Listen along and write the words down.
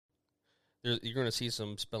You're going to see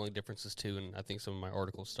some spelling differences too, and I think some of my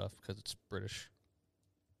article stuff because it's British.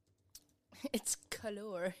 It's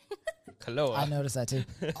color. Kaloa. I noticed that too.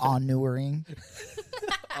 Honoring.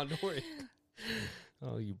 Honoring.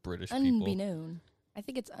 Oh, you British people. Unbeknown. I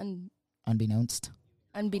think it's Unbeknownst.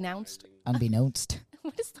 unbeknownst. Unbeknownst.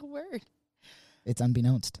 What is the word? It's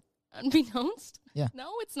unbeknownst. Unbeknownst? Yeah. No,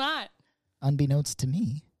 it's not. Unbeknownst to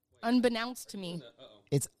me. Unbeknownst to me.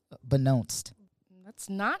 It's beknownst. That's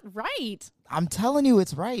not right. I'm telling you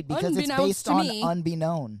it's right because it's Unbeknownst based to on me.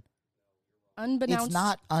 unbeknown. Unbeknownst. It's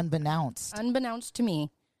not unbeknownst. Unbeknownst to me.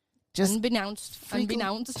 Just Unbeknownst. freaking-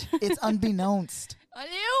 Unbeknownst. it's unbeknownst.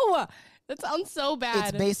 Ew. That sounds so bad.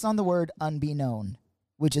 It's based on the word unbeknown,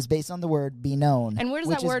 which is based on the word be known. And where does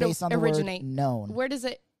which that is word based on originate? The word known. Where does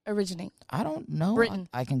it originate? I don't know. Britain.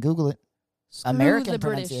 I can Google it. Screw American the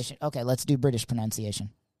British. pronunciation. Okay, let's do British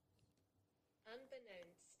pronunciation.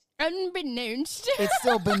 Unbeknownst. It's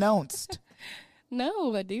still beknownst.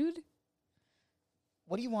 No, dude.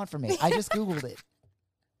 What do you want from me? I just Googled it.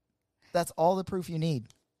 That's all the proof you need.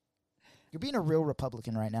 You're being a real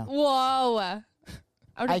Republican right now. Whoa. I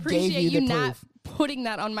would I gave appreciate you you the not proof. putting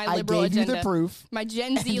that on my I liberal gave agenda. you the proof. My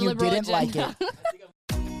Gen Z and you liberal didn't agenda. like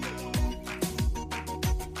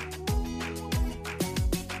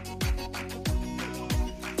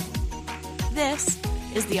This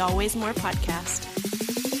is the Always More podcast.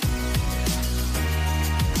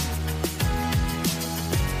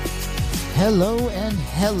 Hello and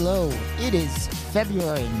hello. It is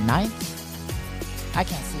February 9th. I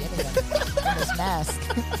can't see anything in this mask.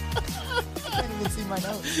 I can't even see my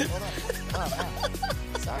nose. Hold on. Oh,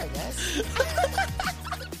 man. Sorry, guys.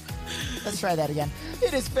 Let's try that again.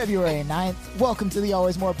 It is February 9th. Welcome to the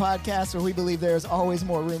Always More podcast, where we believe there is always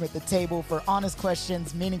more room at the table for honest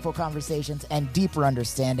questions, meaningful conversations, and deeper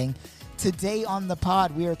understanding. Today on the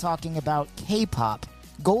pod, we are talking about K-pop,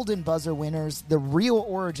 Golden Buzzer winners, the real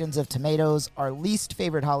origins of tomatoes, our least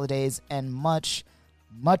favorite holidays, and much,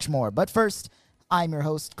 much more. But first, I'm your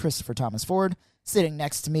host, Christopher Thomas Ford. Sitting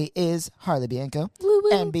next to me is Harley Bianco. Woo-woo.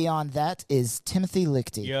 And beyond that is Timothy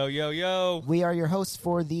Lichty. Yo, yo, yo. We are your hosts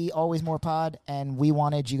for the Always More pod, and we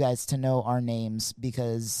wanted you guys to know our names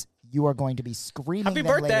because you are going to be screaming Happy them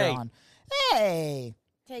birthday. later on. Hey!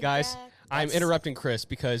 Guys, I'm interrupting Chris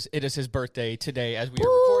because it is his birthday today as we are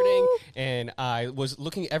recording, and I was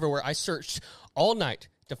looking everywhere. I searched all night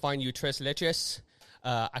to find you tres leches.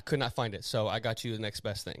 I could not find it, so I got you the next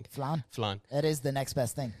best thing. Flan. Flan. That is the next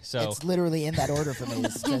best thing. So- it's literally in that order for me.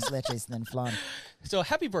 It's tres leches, then flan. So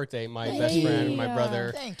happy birthday, my Thank best you. friend, my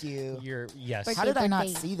brother. Thank you. Yes. How did I not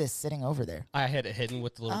birthday. see this sitting over there? I had it hidden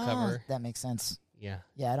with the little cover. That makes sense. Yeah.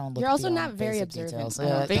 Yeah, I don't look You're also beyond not very basic observant, details. I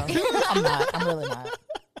don't think. I'm not. I'm really not.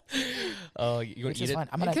 Oh, you want Which to is eat it? fine.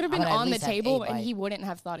 I'm It gonna, could have I'm been gonna at on the least have table, a and bite. he wouldn't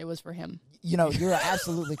have thought it was for him. You know, you're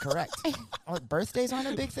absolutely correct. Birthdays aren't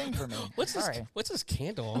a big thing for me. What's this? Sorry. What's this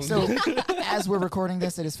candle? So, as we're recording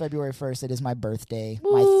this, it is February 1st. It is my birthday, my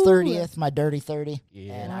Woo. 30th, my dirty 30.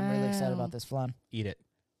 Yeah. And I'm really excited Wow. about this flan. Eat it.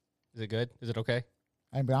 Is it good? Is it okay?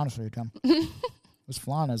 I'm going to be honest with you, Tim. This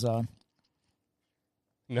flan is,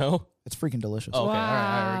 No. it's freaking delicious. Oh, okay. All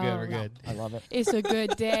right. We're good. Wow. We're good. I love it. It's a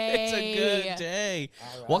good day. It's a good day.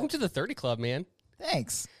 All right. Welcome to the 30 Club, man.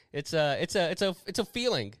 Thanks. It's a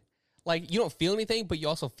feeling. Like you don't feel anything, but you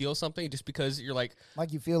also feel something just because you're like,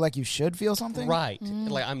 Like you feel like you should feel something? right.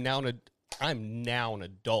 Like I'm now an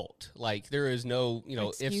adult. Like there is no,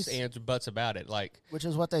 Excuse. ifs, ands, or buts about it. Like Which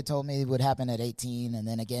is what they told me would happen at 18, and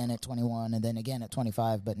then again at 21, and then again at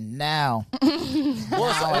 25. But now, well, it's,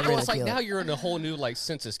 I really it's like feel now it. you're in a whole new like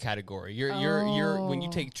census category. You're when you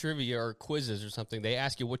take trivia or quizzes or something, they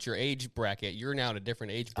ask you what's your age bracket. You're now in a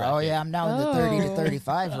different age bracket. oh yeah, I'm now in the 30 to Oh.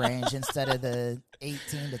 35 range instead of the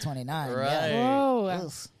 18 to 29. Right. Yeah. Whoa.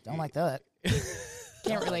 Ugh, don't like that.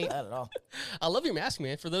 Can't Don't relate. like that at all. I love your mask,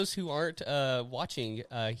 man. For those who aren't watching,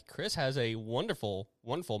 Chris has a wonderful,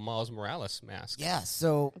 wonderful Miles Morales mask. Yeah,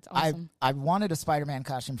 so That's awesome. I wanted a Spider-Man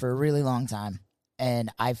costume for a really long time, and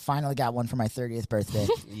I finally got one for my 30th birthday.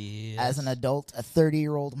 Yes. As an adult, a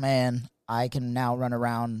 30-year-old man, I can now run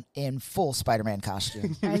around in full Spider-Man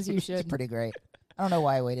costume. As you It's should. pretty great. I don't know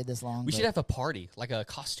why I waited this long. we but should have a party, like a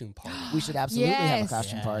costume party. we should absolutely have a Yes.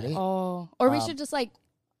 costume Yeah. party. Oh, or we Um, should just like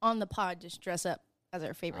on the pod just dress up as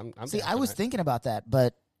our favorite. I'm See, down I for was that. thinking about that,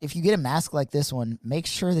 but if you get a mask like this one, make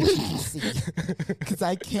sure that you can see, because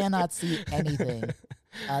I cannot see anything.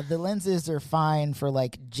 The lenses are fine for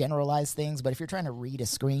like generalized things, but if you're trying to read a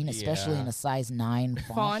screen, especially Yeah. in a size 9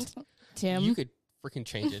 font, Font. Tim. You could freaking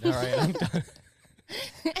change it. All right,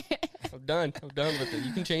 I'm done. I'm done with it.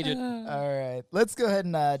 You can change it. All right, let's go ahead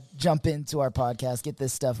and jump into our podcast, get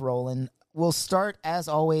this stuff rolling. we'll start, as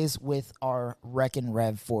always, with our Rec and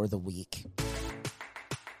Rev for the week.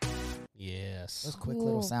 Yes. Those quick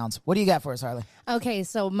little sounds. What do you got for us, Harley? Okay,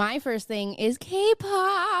 so my first thing is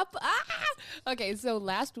K-pop. Okay, so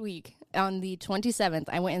last week on the 27th,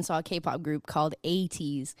 I went and saw a K-pop group called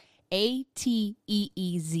ATEEZ.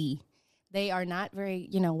 ATEEZ. They are not very,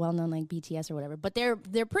 well known like BTS or whatever, but they're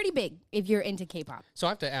pretty big if you're into K-pop. So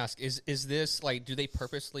I have to ask: Is this like? Do they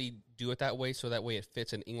purposely do it that way so that way it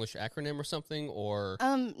fits an English acronym or something? Or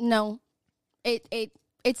No,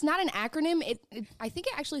 it's not an acronym. I think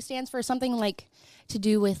it actually stands for something like to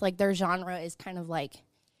do with like their genre is kind of like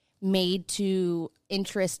made to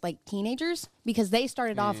interest like teenagers because they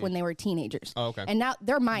started off when they were teenagers. Oh, okay. And now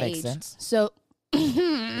they're my Makes age. sense. So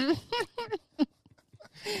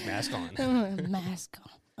mask on. mask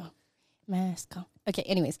on. Oh, mask on. Okay,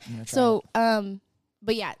 anyways. So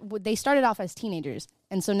but yeah, they started off as teenagers.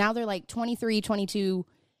 And so now they're like 23, 22,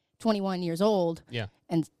 21 years old. Yeah.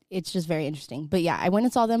 And it's just very interesting. But yeah, I went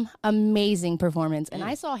and saw them. Amazing performance. And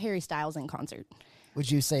I saw Harry Styles in concert. Would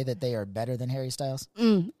you say that they are better than Harry Styles?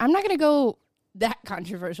 I'm not going to go that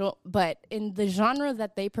controversial, but in the genre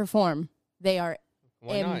that they perform, they are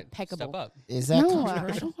Why not? impeccable. Step up. Is that No, I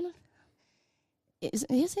controversial? don't want to.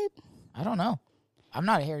 Is it? I don't know. I'm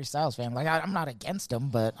not a Harry Styles fan. Like I'm not against him,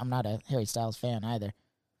 but I'm not a Harry Styles fan either.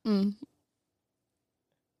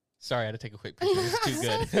 Sorry, I had to take a quick picture.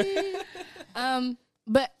 It's too good.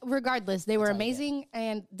 But regardless, they were amazing,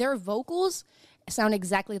 and their vocals sound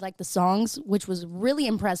exactly like the songs, which was really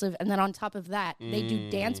impressive. And then on top of that, they do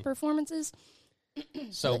dance performances.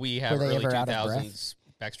 So we have Were they early ever out of 2000s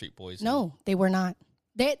Backstreet Boys. No, they were not.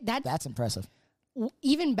 That's impressive.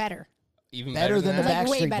 Even better. Even Better than the that? Like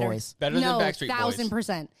way Backstreet better. Boys. Better than no, Backstreet Boys.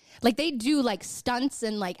 1,000%. Like they do like stunts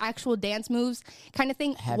and like actual dance moves kind of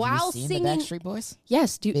thing Have while you seen singing. the Backstreet Boys?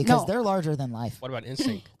 Yes, dude. Because No, they're larger than life. What about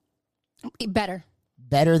NSYNC? better.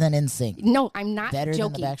 Better than NSYNC. No, I'm not Better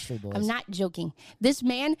joking. than the Backstreet Boys. I'm not joking. This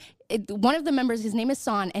man, one of the members, his name is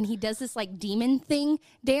Son, and he does this like demon thing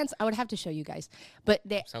dance. I would have to show you guys, but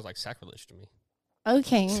Sounds like sacrilege to me.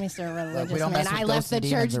 okay, Mr. Religious don't man, mess with I left ghosts and the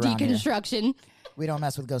church demons around here. deconstruction. We don't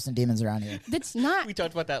mess with ghosts and demons around here. That's not. We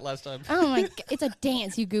talked about that last time. Oh my! It's a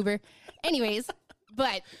dance, you goober. Anyways,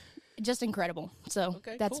 but just incredible. So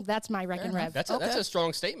Okay, that's cool. that's my Wreck and Rev. That's a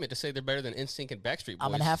strong statement to say they're better than NSYNC and Backstreet Boys.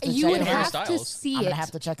 I'm gonna have to You check would them Harry out. have to Styles. see I'm it. gonna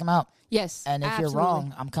have to check them out. Yes, And if absolutely. you're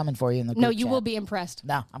wrong, I'm coming for you in the group No, you chat. will be impressed.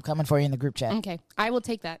 No, I'm coming for you in the group chat. Okay, I will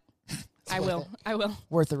take that. I will. I will.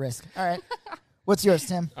 Worth the risk. All right. What's yours,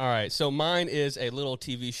 Tim? All right, so mine is a little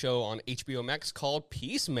TV show on HBO Max called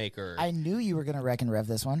Peacemaker. I knew you were gonna Wreck and Rev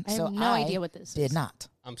this one. I so have no idea what this did is. not.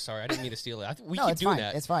 I'm sorry, I didn't mean to steal it. We No, keep it's doing fine.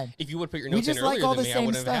 that. It's fine. If you would put your We notes in just like earlier all than the me, I same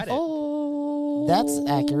wouldn't have had stuff. it. Oh, That's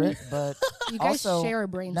accurate, but You guys also, share a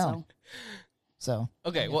brain no. cell. So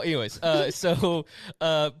Okay, well, anyways, so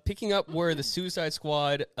picking up where the Suicide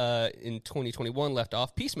Squad in 2021 left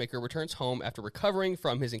off, Peacemaker returns home after recovering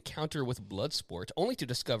from his encounter with Bloodsport, only to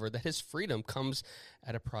discover that his freedom comes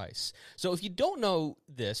at a price. So if you don't know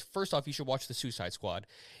this, first off, you should watch the Suicide Squad.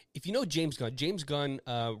 If you know James Gunn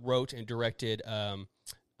wrote and directed Guardians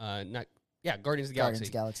of the Galaxy. Guardians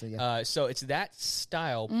Galaxy. Yeah. So it's that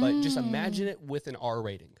style, but just imagine it with an R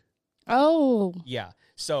rating. Oh, Yeah.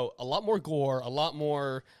 So a lot more gore, a lot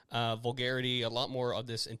more vulgarity, a lot more of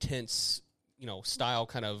this intense, style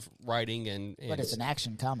kind of writing, and But it's an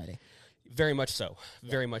action comedy. very much so,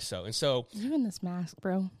 very much so. And so you in this mask,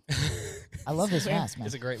 bro. I love this mask, man.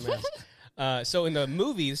 it's a great mask. So in the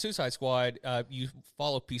movie, The Suicide Squad, you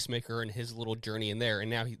follow Peacemaker and his little journey in there, and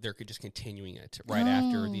now they're just continuing it right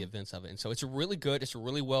after the events of it. And so it's really good. It's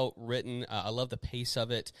really well written. I love the pace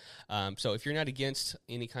of it. So if you're not against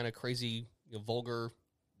any kind of crazy, vulgar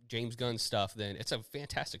James Gunn stuff, then it's a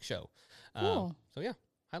fantastic show. Cool. So yeah,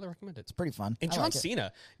 highly recommend it. It's pretty fun. And I John like it.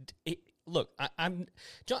 Cena, look, I've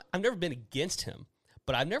never been against him,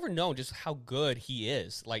 but I've never known just how good he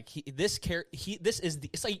is. Like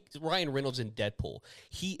it's like Ryan Reynolds in Deadpool.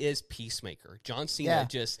 He is Peacemaker. John Cena Yeah.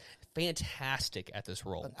 just fantastic at this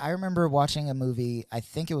role. I remember watching a movie, I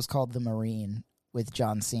think it was called The Marine, with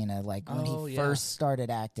John Cena, like when he first started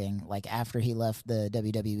acting, like after he left the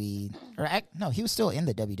WWE, he was still in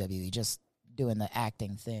the WWE, just doing the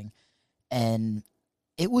acting thing, and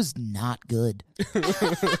it was not good.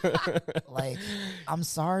 Like, I'm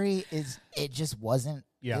sorry, it just wasn't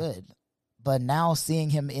good. But now seeing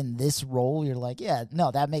him in this role, you're like, yeah, no,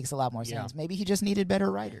 that makes a lot more sense. Maybe he just needed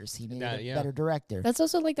better writers. He needed a better director. That's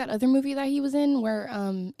also like that other movie that he was in where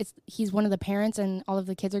he's one of the parents and all of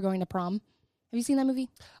the kids are going to prom. Have you seen that movie?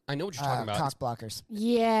 I know what you're talking about. Cock blockers.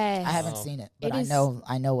 Yes. I haven't seen it, but It I is know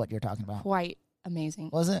what you're talking about. Quite amazing.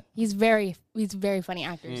 Was it? He's very funny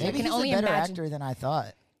actor. So I Maybe can he's only a better imagine. actor than I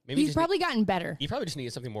thought. Maybe He's probably gotten better. he probably just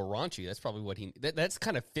needed something more raunchy. That's probably what that's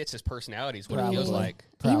kind of fits his personality. Is what it Probably. feels like.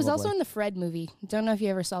 He was Probably. also in the Fred movie. Don't know if you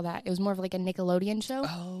ever saw that. It was more of like a Nickelodeon show.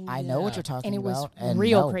 Oh, I know what you're talking And it was about. And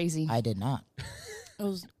real no, crazy. I did not. It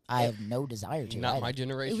was I have no desire to. Not either. my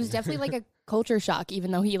generation. it was definitely like a culture shock,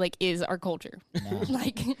 even though he like is our culture. No.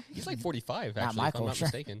 Like, He's like 45, Not actually, my if I'm not culture.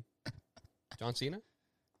 mistaken. John Cena?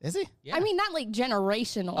 Is he? Yeah. I mean, not like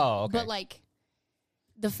generational. Oh, okay. But like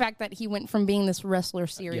the fact that he went from being this wrestler,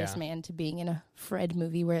 serious Yeah. man, to being in a Fred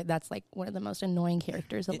movie where that's like one of the most annoying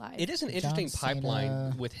characters alive. It is an interesting John pipeline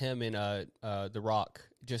Cena. with him and The Rock.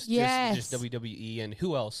 Just Yes. WWE and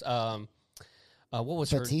who else? What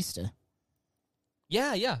was her? Batista.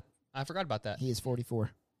 Yeah. I forgot about that. He is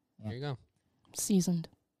 44. There you go. Seasoned.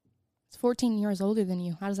 It's 14 years older than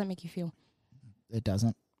you. How does that make you feel? It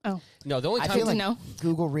doesn't. No, the only I time feel Good like to know.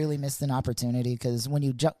 Google really missed an opportunity because when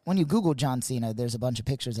you Google John Cena, there's a bunch of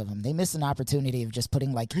pictures of him. They missed an opportunity of just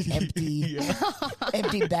putting like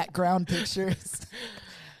empty background pictures.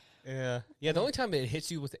 Yeah. The only time it hits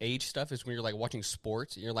you with age stuff is when you're like watching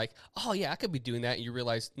sports and you're like, oh yeah, I could be doing that. And you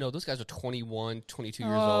realize, no, those guys are 21, 22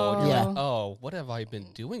 years old. You're Yeah. like, oh, what have I been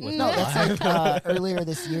doing with No, my that's life? like earlier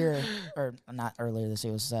this year, or not earlier this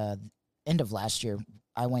year. It was end of last year.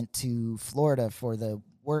 I went to Florida for the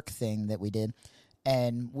work thing that we did,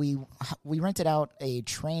 and we rented out a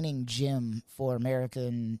training gym for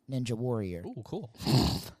American Ninja Warrior. Ooh, cool.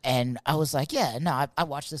 And I was like, yeah, no, I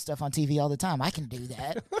watch this stuff on TV all the time. I can do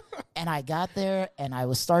that. And I got there and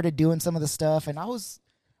I started doing some of the stuff, and I was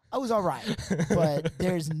all right. But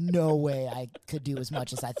there's no way I could do as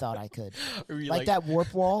much as I thought I could. Are you Like that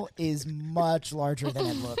warp wall is much larger than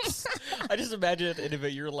it looks. I just imagine at the end of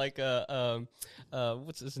it, you're like,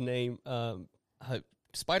 what's his name?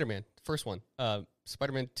 Spider-Man, first one.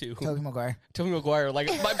 Spider-Man 2. Tobey Maguire. Tobey Maguire, like,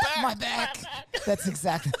 my back! My back. That's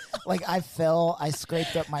exactly. Like, I fell. I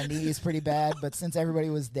scraped up my knees pretty bad, but since everybody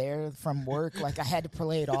was there from work, like, I had to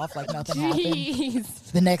play it off like nothing happened.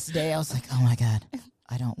 Jeez. The next day, I was like, oh, my God.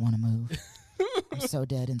 I don't want to move. I'm so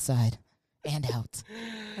dead inside and out.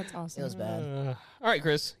 That's awesome. It was bad. All right,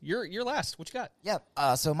 Chris, you're last. What you got? Yep.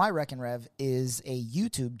 So my Wreck and Rev is a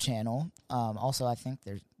YouTube channel. Also, I think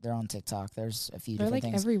they're on TikTok. There's a few They're different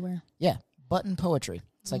like things. everywhere. Yeah, Button Poetry.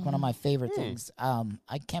 It's like one of my favorite things.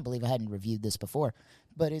 I can't believe I hadn't reviewed this before,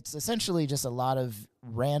 but it's essentially just a lot of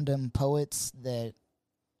random poets that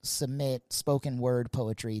submit spoken word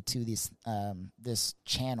poetry to this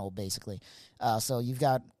channel, basically. So you've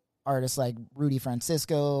got artists like Rudy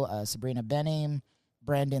Francisco, Sabrina Benim,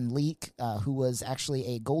 Brandon Leak, who was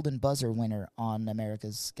actually a Golden Buzzer winner on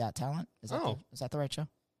America's Got Talent. Is that the right show?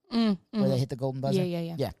 Where they hit the Golden Buzzer?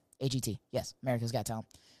 Yeah. Yeah, AGT. Yes, America's Got Talent.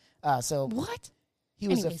 So What? he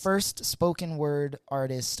was the Anyways. first spoken word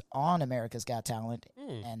artist on America's Got Talent,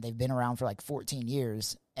 and they've been around for like 14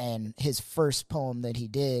 years. And his first poem that he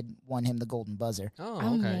did won him the Golden Buzzer. Oh,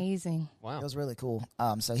 okay. Amazing. Wow. It was really cool.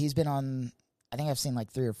 So he's been on, I think I've seen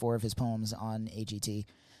like 3 or 4 of his poems on AGT.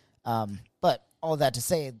 But all that to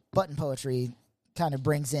say, Button Poetry kind of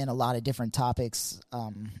brings in a lot of different topics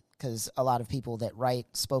because a lot of people that write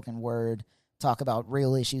spoken word talk about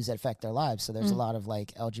real issues that affect their lives. So there's a lot of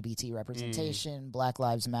like LGBT representation, Black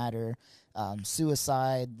Lives Matter,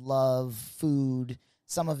 suicide, love, food.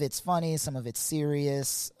 Some of it's funny, some of it's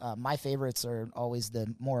serious. My favorites are always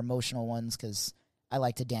the more emotional ones because I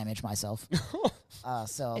like to damage myself.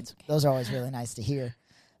 So It's okay. those are always really nice to hear.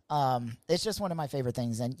 It's just one of my favorite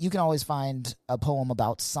things. And you can always find a poem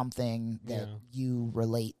about something that you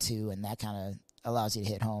relate to, and that kind of allows you to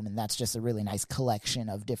hit home. And that's just a really nice collection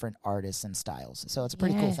of different artists and styles. So it's a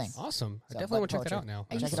pretty cool Yes. thing. Awesome. I So, definitely want to check Button that out Poetry. now.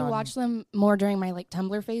 I Check used it to on- watch them more during my like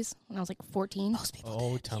Tumblr phase when I was like 14. Most people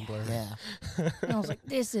Oh, Tumblr. Yeah. And I was like,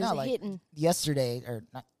 this is No, like- hitting. Yesterday or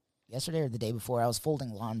the day before, I was folding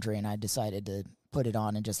laundry and I decided to put it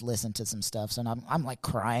on and just listen to some stuff. So I'm like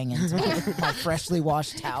crying into my freshly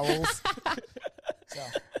washed towels. So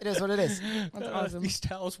it is what it is. That's awesome. These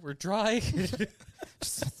towels were dry.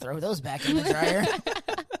 Just throw those back in the dryer.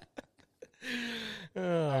 Oh,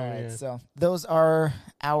 All right, man. so those are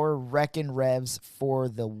our Wreck and Revs for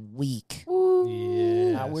the week.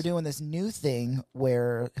 Yes. We're doing this new thing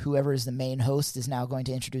where whoever is the main host is now going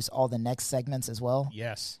to introduce all the next segments as well.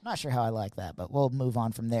 Yes. I'm not sure how I like that, but we'll move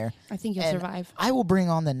on from there. I think you'll And survive. I will bring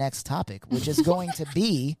on the next topic, which is going to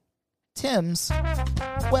be Tim's.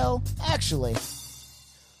 Well, actually,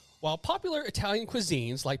 While popular Italian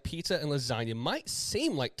cuisines like pizza and lasagna might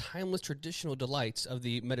seem like timeless traditional delights of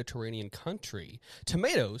the Mediterranean country,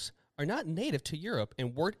 tomatoes are not native to Europe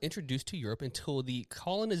and weren't introduced to Europe until the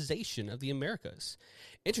colonization of the Americas.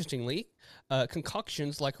 Interestingly,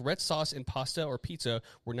 concoctions like red sauce in pasta or pizza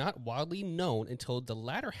were not widely known until the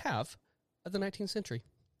latter half of the 19th century.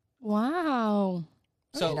 Wow.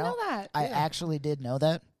 So- I didn't know that. I actually did know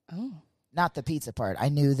that. Oh. Not the pizza part. I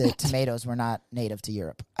knew that tomatoes were not native to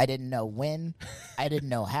Europe. I didn't know when. I didn't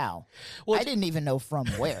know how. Well, I didn't even know from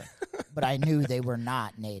where. But I knew they were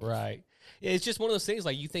not native. Right. It's just one of those things,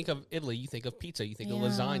 like you think of Italy, you think of pizza, you think of Yeah.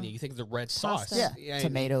 lasagna, you think of the red sauce. Pasta. Yeah. and-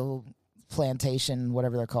 Tomato plantation,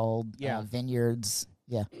 whatever they're called. Yeah. Vineyards.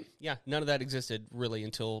 Yeah. Yeah, none of that existed really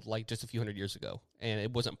until like just a few hundred years ago. And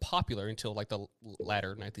it wasn't popular until like the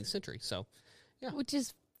latter 19th century. So, Which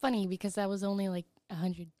is funny because that was only like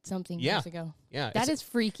 100-something Yeah. years ago. yeah. That is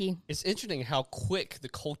freaky. It's interesting how quick the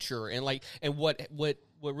culture and what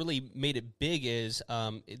really made it big is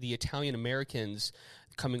the Italian Americans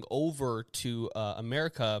coming over to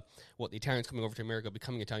America. Well, the Italians coming over to America,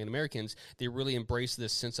 becoming Italian Americans, they really embraced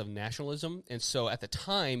this sense of nationalism. And so at the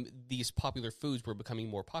time, these popular foods were becoming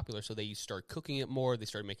more popular. So they started cooking it more. They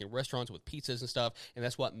started making restaurants with pizzas and stuff. And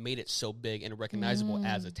that's what made it so big and recognizable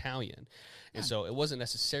as Italian. And so it wasn't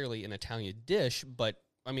necessarily an Italian dish, but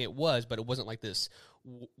I mean, it was, but it wasn't like this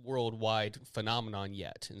worldwide phenomenon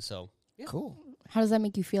yet. And so, yeah. Cool. How does that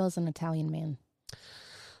make you feel as an Italian man?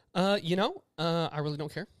 I really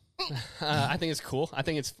don't care. I think it's cool.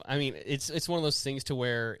 It's one of those things to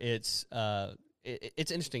where it's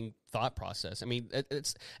interesting thought process. I mean,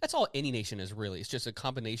 that's all any nation is really. It's just a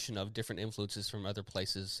combination of different influences from other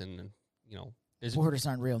places, and there's Borders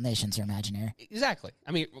aren't real nations, they're imaginary. exactly.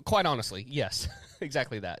 I mean, quite honestly, yes,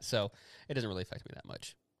 exactly that. So it doesn't really affect me that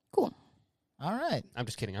much. Cool. All right. I'm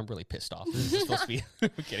just kidding. I'm really pissed off. This is supposed to be. I'm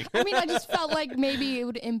kidding. I mean, I just felt like maybe it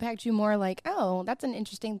would impact you more like, oh, that's an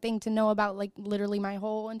interesting thing to know about, like, literally my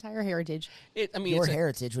whole entire heritage. Your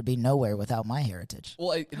heritage would be nowhere without my heritage.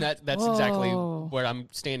 Well, that's exactly Whoa. where I'm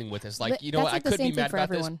standing with this. Like, But you know that's what? I like the could same be thing mad for about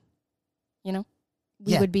everyone.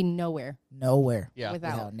 We Yeah. would be nowhere Nowhere this. Yeah.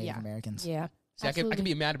 without Native yeah. Americans. Yeah. See, I can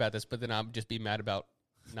absolutely. be mad about this, but then I'll just be mad about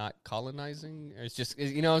not colonizing. It's just,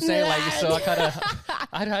 you know what I'm saying? Like, so I kind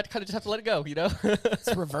of just have to let it go, you know?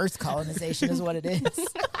 It's reverse colonization is what it is.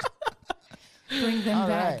 Bring them All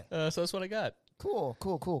back. right. So that's what I got. Cool.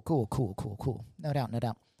 No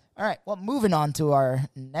doubt. All right. Well, moving on to our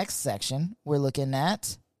next section, we're looking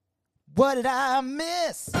at What Did I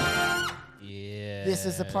Miss? Yeah. This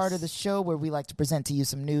is the part of the show where we like to present to you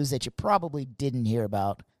some news that you probably didn't hear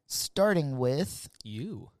about, starting with,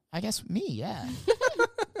 You. I guess, me, yeah.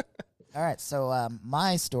 All right, so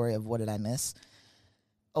my story of What Did I Miss?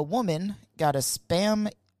 A woman got a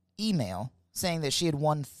spam email saying that she had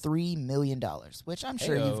won $3 million, which I'm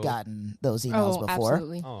sure you've Heyo. gotten those emails Oh, before.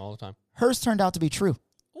 absolutely. Oh, all the time. Hers turned out to be true.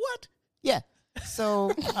 What? Yeah.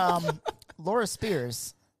 So Laura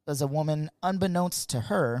Spears was a woman, unbeknownst to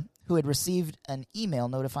her, who had received an email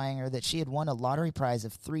notifying her that she had won a lottery prize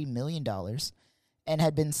of $3 million and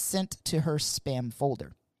had been sent to her spam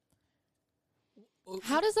folder.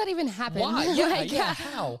 How does that even happen? Why? Like, Yeah.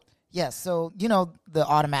 How? Yeah, so, you know, the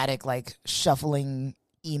automatic, like, shuffling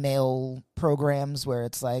email programs where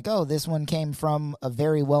it's like, oh, this one came from a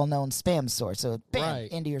very well-known spam source. So, bam,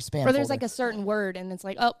 Right. into your spam Or there's folder. like a certain word and it's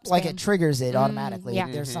like, oh, Like spam. it triggers it automatically. yeah.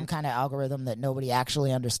 There's some kind of algorithm that nobody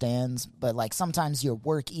actually understands, but like sometimes your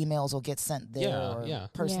work emails will get sent there Yeah, or yeah.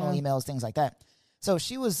 personal Yeah. emails, things like that. So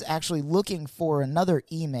she was actually looking for another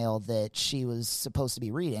email that she was supposed to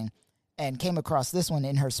be reading and came across this one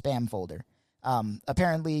in her spam folder.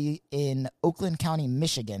 Apparently in Oakland County,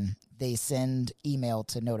 Michigan, they send email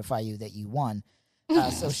to notify you that you won.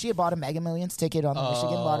 So she had bought a Mega Millions ticket on the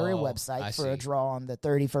Michigan Lottery Oh, website I for a see. draw on the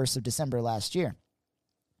 31st of December last year.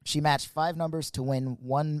 She matched 5 numbers to win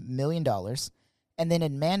 $1 million and then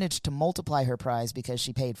had managed to multiply her prize because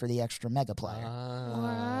she paid for the extra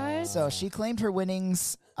Megaplier. What? So she claimed her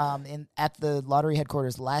winnings at the lottery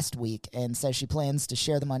headquarters last week and says she plans to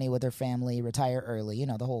share the money with her family, retire early, you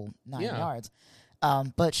know, the whole 9 Yeah. yards.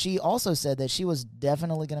 But she also said that she was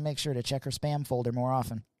definitely going to make sure to check her spam folder more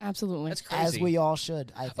often, Absolutely. That's crazy. as we all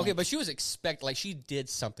should, I think. Okay, but she was like she did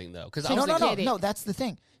something though, because I No, was no, thinking, no, that's the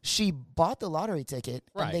thing. She bought the lottery ticket,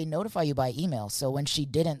 Right. and they notify you by email. So when she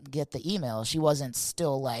didn't get the email, she wasn't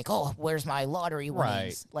still like, oh, where's my lottery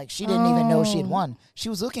winnings? Like, she didn't even know she had won. She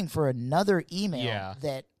was looking for another email Yeah.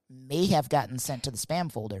 that may have gotten sent to the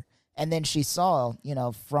spam folder. And then she saw, you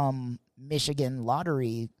know, from Michigan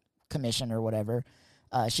Lottery Commission or whatever,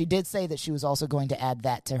 She did say that she was also going to add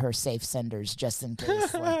that to her safe senders just in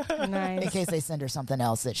case, in Nice. case they send her something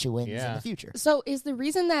else that she wins in Yeah. the future. So is the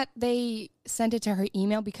reason that they sent it to her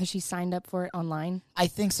email because she signed up for it online? I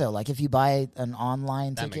think so. Like if you buy an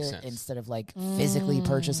online That makes ticket sense. instead of like physically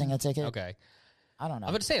purchasing a ticket. Okay. I don't know.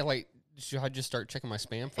 I would say, like, should I just start checking my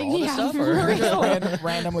spam for all this Yeah, stuff? for Or? real.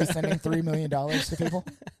 Randomly sending $3 million to people.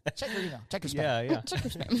 Check your email. Check your spam. Yeah. Check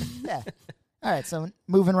your spam. Yeah. All right. So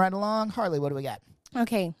moving right along, Harley, what do we got?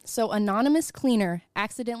 Okay, so anonymous cleaner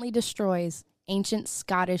accidentally destroys ancient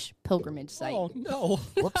Scottish pilgrimage site. Oh, no.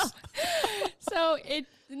 Whoops. So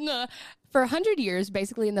for 100 years,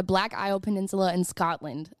 basically in the Black Isle Peninsula in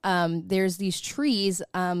Scotland, there's these trees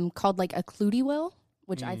called like a Clootie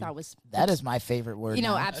which I thought was, That is my favorite word. you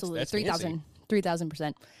know, now. absolutely That's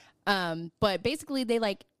 3,000%. But basically they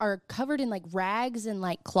like are covered in like rags and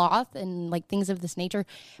like cloth and like things of this nature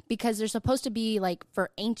because they're supposed to be like for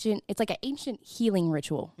ancient, it's like an ancient healing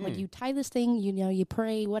ritual. Like you tie this thing, you know, you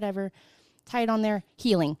pray, whatever, tie it on there,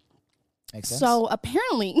 healing. Makes sense. So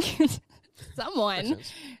apparently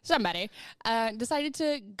somebody decided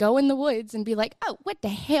to go in the woods and be like, oh, what the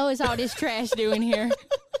hell is all this trash doing here?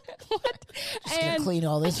 What? Just gonna clean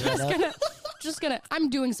all this right up. Just gonna, I'm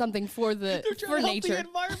doing something for nature.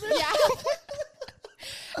 environment. Yeah.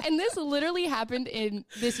 And this literally happened in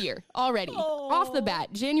this year already. Off the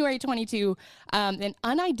bat, January 22, an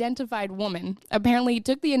unidentified woman apparently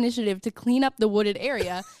took the initiative to clean up the wooded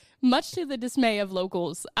area, much to the dismay of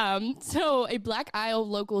locals. So a Black Isle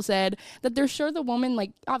local said that they're sure the woman,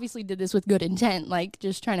 like, obviously did this with good intent, like,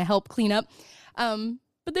 just trying to help clean up.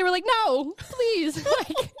 But they were like, no, please.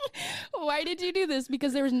 Like, why did you do this?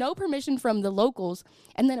 Because there was no permission from the locals.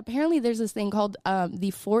 And then apparently there's this thing called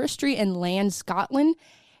the Forestry and Land Scotland,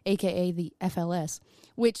 a.k.a. the FLS,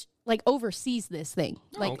 which, like, oversees this thing.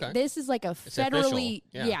 Like, okay. this is like a It's federally,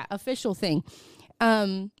 official. Yeah. official thing.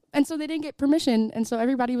 And so they didn't get permission. And so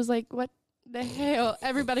everybody was like, what the hell?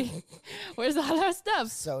 Everybody, where's all our stuff?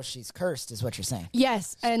 So she's cursed, is what you're saying.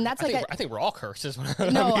 Yes. And that's like I think we're all cursed. Is what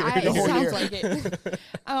I'm no, getting it to sounds hear. like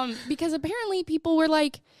it. Because apparently people were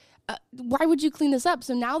like, why would you clean this up?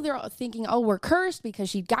 So now they're all thinking, oh, we're cursed because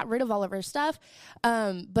she got rid of all of her stuff.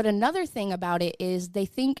 But another thing about it is they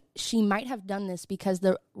think she might have done this because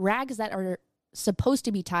the rags that are supposed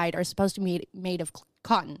to be tied are supposed to be made of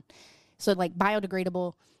cotton. So like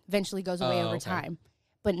biodegradable, eventually goes away over okay. time.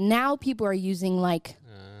 But now people are using like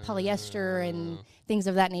polyester and things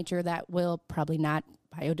of that nature that will probably not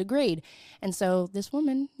biodegrade. And so this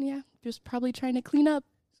woman, just probably trying to clean up.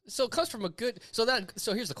 So it comes from a good. So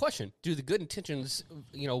here's the question: do the good intentions,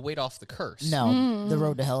 weight off the curse? No, the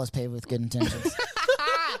road to hell is paved with good intentions.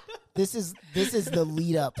 This is the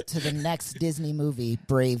lead up to the next Disney movie,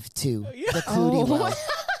 Brave 2, The Clootie Well.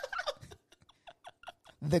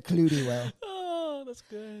 The Clootie Well. Oh, that's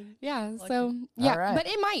good. Yeah. But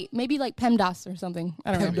it might. Maybe like PEMDAS or something.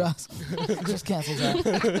 I don't know. PEMDAS. Just cancels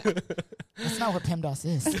that. That's not what PEMDAS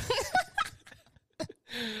is.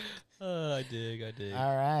 I dig.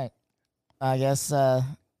 All right. I guess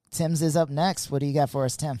Tim's is up next. What do you got for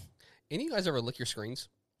us, Tim? Any of you guys ever lick your screens?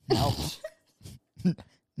 No.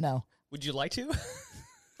 No. Would you like to?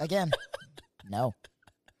 Again, no.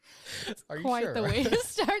 Are you Quite sure? the way to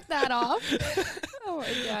start that off. Oh my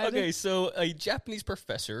god. Okay, so a Japanese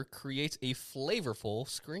professor creates a flavorful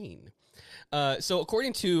screen. So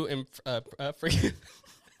according to,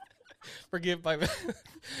 forgive my,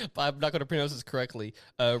 I'm not going to pronounce this correctly.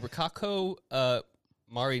 Rikako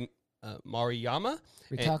Mariyama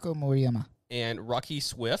Rikako Moriyama. and Rocky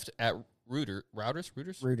Swift at Reuters,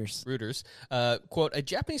 quote, a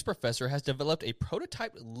Japanese professor has developed a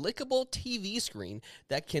prototype lickable TV screen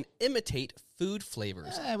that can imitate food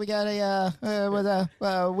flavors. We got a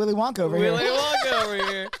Willy Wonka over Willy here. Wonka over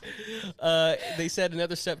here. They said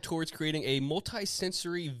another step towards creating a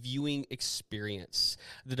multi-sensory viewing experience.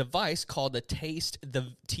 The device called the Taste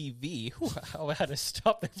the TV. I had to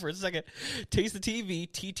stop there for a second. Taste the TV,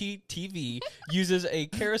 TTTV, uses a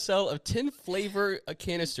carousel of 10 flavor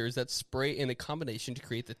canisters that spray in a combination to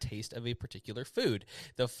create the taste of a particular food.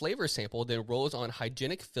 The flavor sample then rolls on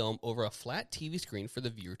hygienic film over a flat TV screen for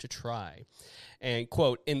the viewer to try. And,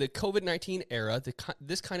 quote, in the COVID-19 era,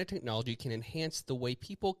 this kind of technology can enhance the way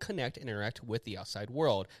people connect and interact with the outside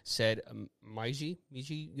world, said Meiji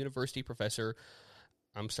University professor,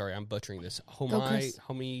 I'm sorry, I'm butchering this,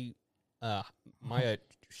 Maya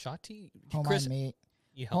Shati?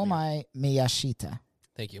 Homai Miyashita.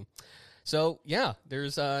 Thank you. So, yeah,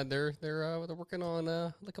 there's they're working on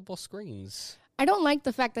lickable screens. I don't like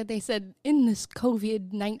the fact that they said in this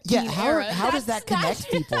COVID-19 Yeah, era. how does that connect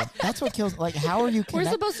people? That's what kills. Like, how are you? We're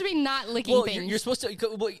supposed to be not licking Well, things. you're supposed to.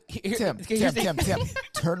 Well, Tim,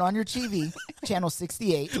 turn on your TV, channel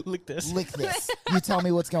 68. Lick this. Lick this. You tell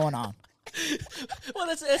me what's going on. Well,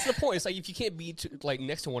 that's the point. It's like if you can't be like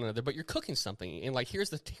next to one another, but you're cooking something, and like here's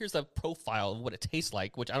the profile of what it tastes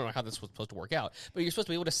like, which I don't know how this was supposed to work out, but you're supposed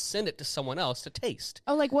to be able to send it to someone else to taste.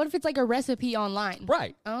 Oh, like what if it's like a recipe online?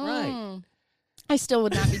 Right. Oh. Right. I still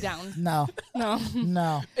would not be down. No, No.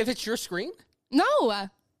 no, If it's your screen, No.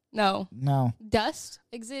 No. no. Dust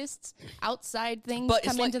exists. Outside things but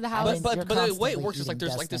come it's like, into the house. But- but You're the way it constantly works is like eating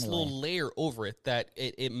there's like dust this anyway. little layer over it that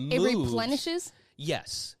it It moves. replenishes.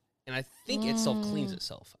 Yes, and I think it self cleans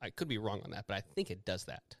itself. I could be wrong on that, but I think it does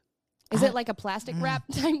that. Is it like a plastic wrap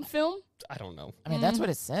type film? I don't know. I mean, that's what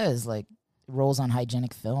it says. Like, it rolls on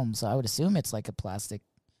hygienic film, so I would assume it's like a plastic.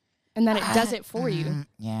 And then it does it for you.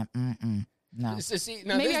 Yeah. No. See,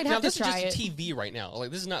 now Maybe this, I'd now have to this try is just it. TV right now.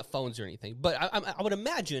 Like this is not phones or anything. But I would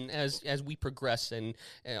imagine as we progress and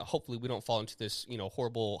hopefully we don't fall into this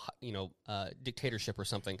horrible dictatorship or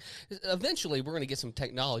something. Eventually, we're going to get some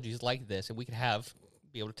technologies like this, and we could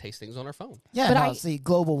be able to taste things on our phone. Yeah, But no, see,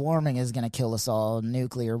 global warming is going to kill us all.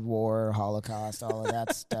 Nuclear war, Holocaust, all of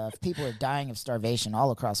that stuff. People are dying of starvation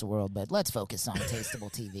all across the world, but let's focus on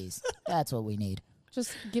tasteable TVs. That's what we need.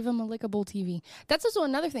 Just give them a lickable TV. That's also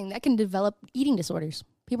another thing that can develop eating disorders.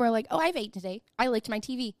 People are like, "Oh, I've ate today. I licked my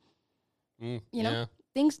TV." You know, Yeah.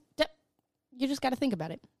 things. You just got to think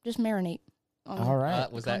about it. Just marinate. on All right.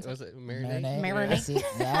 Was it marinade? Marinade. I see.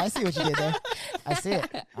 Yeah, I see what you did there. I see it.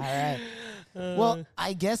 All right. Well,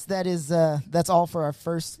 I guess that's all for our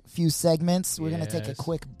first few segments. We're going to take a Yes.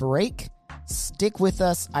 quick break. Stick with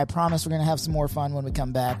us. I promise we're going to have some more fun when we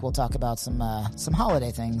come back. We'll talk about some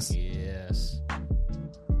holiday things. Yes.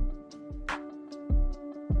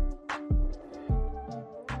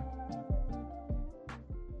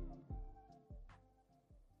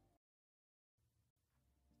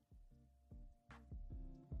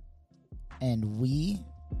 And we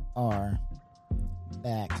are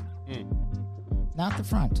back. Mm. Not the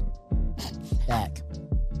front. Back.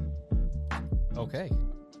 Okay.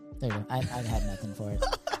 There you go. I had nothing for it.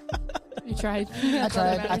 You tried. I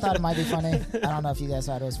tried. I thought it might be funny. I don't know if you guys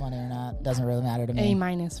thought it was funny or not. Doesn't really matter to me. A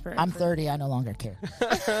minus for. I'm 30. I no longer care.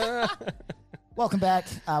 Welcome back.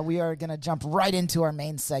 We are going to jump right into our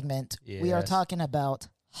main segment. We are Yes. talking about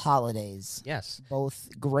holidays. Yes. Both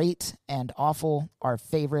great and awful, our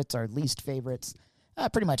favorites, our least favorites,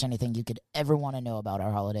 pretty much anything you could ever want to know about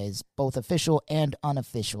our holidays, both official and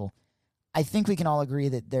unofficial. I think we can all agree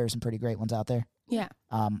that there are some pretty great ones out there. Yeah.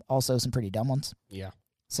 Also some pretty dumb ones. Yeah.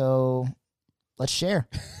 So let's share.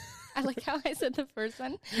 I like how I said the first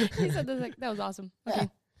one. You said this, like, that was awesome. Okay.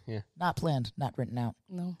 Not planned, not written out,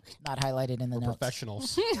 No. not highlighted in the We're notes.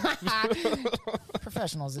 professionals.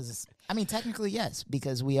 Professionals is, I mean, technically, yes,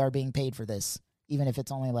 because we are being paid for this, even if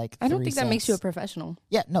it's only like I don't 3 think that makes you a cents. professional.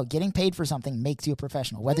 Yeah, no, getting paid for something makes you a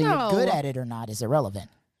professional. Whether No. you're good at it or not is irrelevant.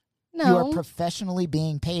 No. You are professionally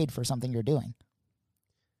being paid for something you're doing.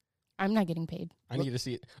 I'm not getting paid. I need to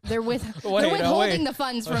see it. They're Wait, they're no, withholding wait. the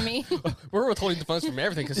funds from me. We're withholding the funds from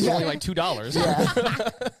everything because it's Yeah. only like $2. Yeah,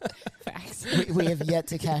 Facts. we have yet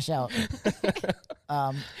to cash out.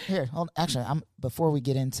 Here, actually, before we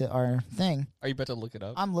get into our thing, Are you about to look it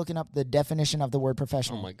up? I'm looking up the definition of the word Oh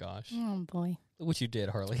professional. my gosh. Oh boy. Look what you did,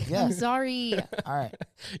 Harley. Yeah. I'm sorry. All right.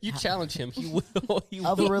 You challenge him. He will. He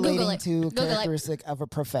Of will. a relating it. to Google it. characteristic of a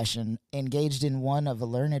profession engaged in one of a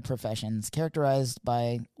learned professions characterized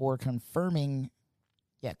by or conforming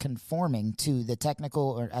to the technical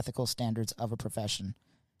or ethical standards of a profession.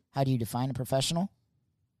 How do you define a professional?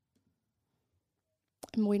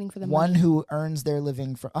 I'm waiting for the One money. who earns their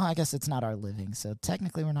living for. Oh, I guess it's not our living, so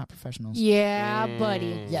technically we're not professionals. Yeah,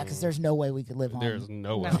 buddy. Yeah, because there's no way we could live There's on.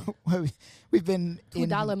 no way. No. We've been in.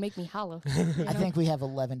 $2 make me holla. I think we have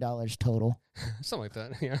 $11 total. Something like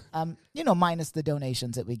that. Yeah. Minus the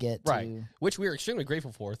donations that we get. Right. To, Which we are extremely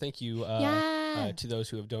grateful for. Thank you Yeah. to those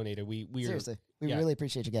who have donated. We seriously, we yeah. really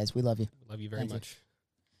appreciate you guys. We love you. love you very Thank you. much.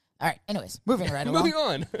 All right. Anyways, moving right along.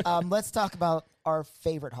 Moving on. Let's talk about our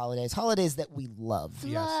favorite holidays that we love.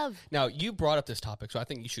 Yes. Love. Now you brought up this topic, so I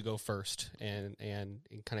think you should go first and kind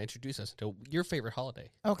of introduce us to your favorite holiday.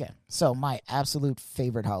 Okay, so my absolute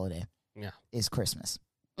favorite holiday Yeah. is Christmas.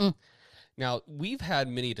 Now we've had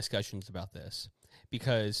many discussions about this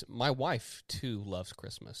because my wife too loves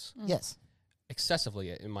Christmas Yes, excessively,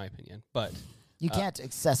 in my opinion. But you can't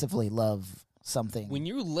excessively love something. when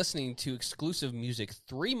you're listening to exclusive music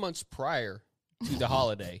 3 months prior to the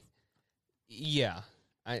holiday, yeah,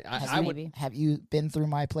 Have you been through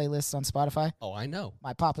my playlists on Spotify? Oh, I know.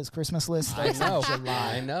 My Papa's Christmas list? I know.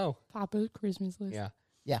 July. I know. Papa's Christmas list. Yeah.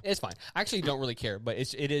 Yeah. It's fine. I actually don't really care, but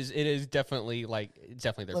it is definitely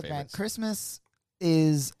definitely their Look, man, favorites. Christmas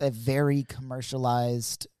is a very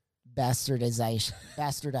commercialized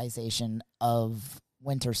bastardization of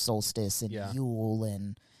winter solstice and Yeah. Yule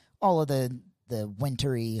and all of the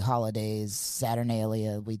wintry holidays,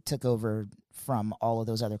 Saturnalia. We took over from all of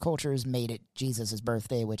those other cultures, made it Jesus'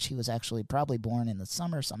 birthday, which he was actually probably born in the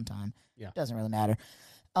summer sometime. Yeah. Doesn't really matter.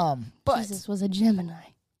 But Jesus was a Gemini.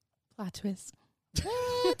 Plot twist.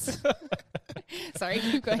 Sorry,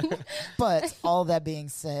 keep going. But all that being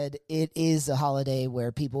said, it is a holiday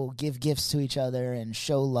where people give gifts to each other and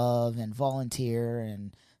show love and volunteer.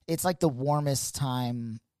 And it's like the warmest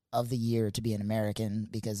time of the year to be an American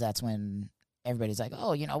because that's when everybody's like,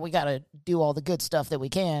 oh, we got to do all the good stuff that we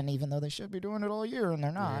can, even though they should be doing it all year and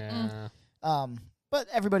they're not. Yeah. But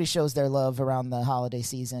everybody shows their love around the holiday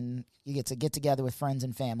season. You get to get together with friends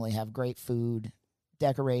and family, have great food,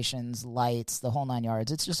 decorations, lights, the whole 9 yards.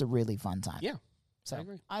 It's just a really fun time. Yeah. So I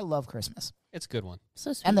agree. I love Christmas. It's a good one.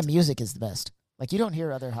 So sweet. And the music is the best. Like, you don't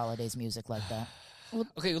hear other holidays music like that.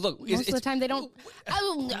 Okay, look. Most of the time they don't.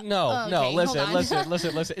 Oh, No, okay, no. hold Listen, on.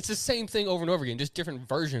 listen. It's the same thing over and over again, just different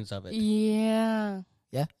versions of it. Yeah.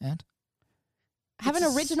 Yeah, and? Have an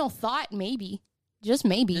It's- original thought, maybe. Just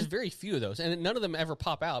maybe. There's very few of those, and none of them ever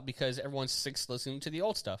pop out because everyone's sick listening to the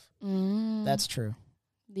old stuff. That's true.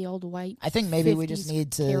 The old white. I think maybe we just 50s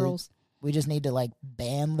need to carols. like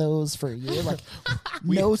ban those for a year. Like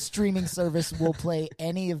no streaming service will play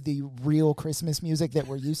any of the real Christmas music that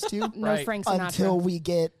we're used to No Right. Frank Sinatra. until we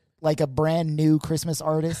get like a brand new Christmas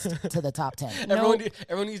artist to the top 10.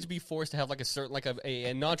 Everyone needs to be forced to have like a certain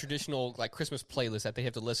a non-traditional like Christmas playlist that they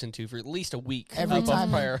have to listen to for at least a week. Every above time,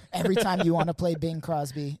 prior. every time you want to play Bing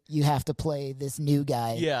Crosby, you have to play this new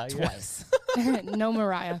guy Yeah, yeah. twice. No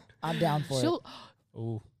Mariah. I'm down for She'll.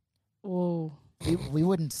 Ooh. Oh. it. We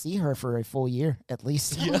wouldn't see her for a full year at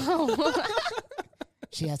least.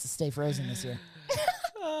 She has to stay frozen this year.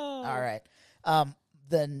 All right.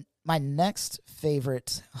 Then my next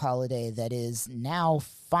favorite holiday that is now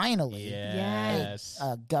finally Yes.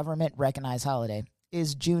 a government recognized holiday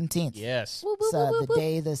is Juneteenth. Yes. Woo, woo, It's woo, woo, the woo.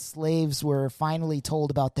 day the slaves were finally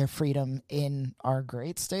told about their freedom in our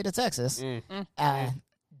great state of Texas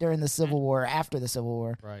during the Civil War, after the Civil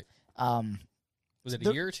War. Right. Um, Was it The-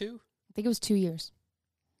 a year or two? I think it was 2 years.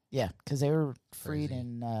 yeah, because they were freed Crazy.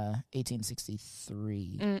 in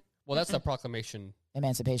 1863. Well, that's the proclamation.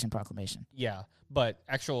 Emancipation Proclamation. Yeah, but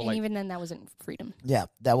actual And even then, that wasn't freedom. Yeah,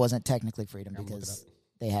 that wasn't technically freedom I'm looking because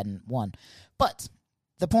they hadn't won. But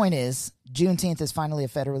the point is, Juneteenth is finally a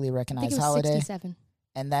federally I think recognized it was holiday, 67.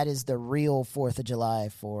 and that is the real 4th of July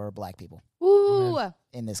for black people Ooh.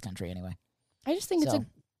 in this country anyway. I just think it's So-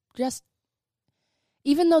 just,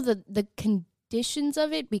 even though the conditions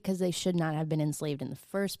of it, because they should not have been enslaved in the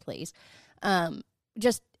first place,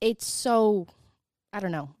 just, it's so, I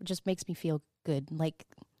don't know, it just makes me feel good. Like,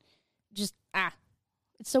 just,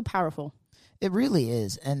 it's so powerful. It really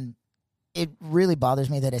is, and it really bothers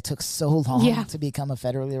me that it took so long Yeah. to become a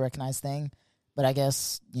federally recognized thing. But I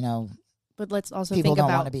guess, But let's also people think don't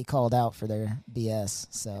about, want to be called out for their BS.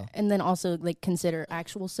 So and then also, like, consider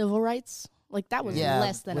actual civil rights. Like, that was yeah,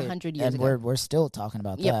 less than 100 years and ago. we're still talking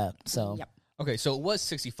about Yep. that. So Yep. Okay, so it was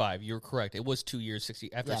 65. You're correct. It was 2 years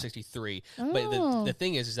after Yeah. 63. Oh. But the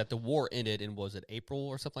thing is that the war ended in, was it April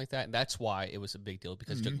or something like that? And that's why it was a big deal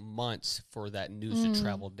because it took months for that news to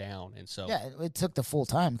travel down. And so yeah, it took the full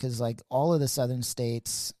time because like all of the southern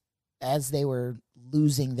states, as they were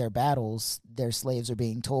losing their battles, their slaves are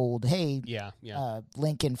being told, "Hey, yeah.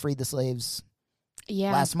 Lincoln freed the slaves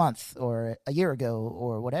Yeah. last month or a year ago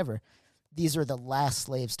or whatever." These are the last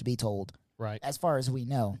slaves to be told, Right. as far as we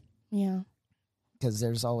know, Yeah. because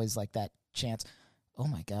there's always like that chance. Oh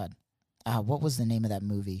my God, what was the name of that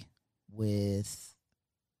movie with?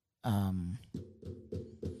 Man,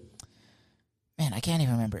 I can't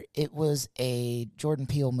even remember. It was a Jordan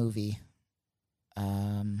Peele movie.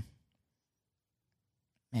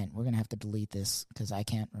 Man, we're gonna have to delete this because I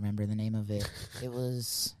can't remember the name of it. It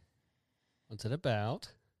was. What's it about?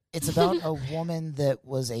 It's about a woman that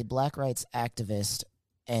was a black rights activist,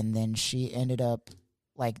 and then she ended up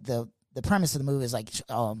like the premise of the movie is like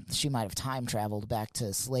she might have time traveled back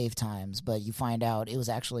to slave times, but you find out it was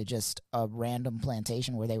actually just a random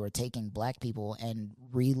plantation where they were taking black people and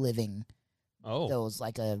reliving Oh. those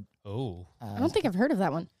like a. Oh. I don't think I've heard of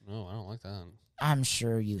that one. No, I don't like that. I'm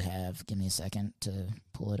sure you have. Give me a second to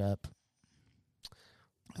pull it up.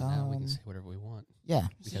 Now we can say whatever we want Yeah,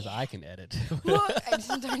 because I can edit. I just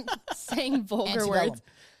started saying vulgar words.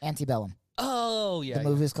 Antebellum. Oh, yeah. The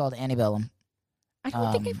movie is called Antebellum. I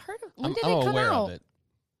don't think I've heard of. When did I'm it come aware out? of it.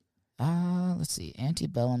 Let's see.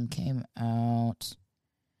 Antebellum came out.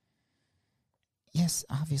 Yes,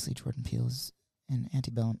 obviously Jordan Peele is in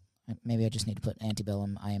Antebellum. Maybe I just need to put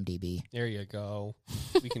Antebellum IMDb. There you go.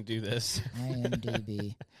 We can do this.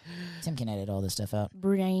 IMDb. Tim can edit all this stuff out.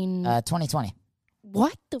 Brain. 2020.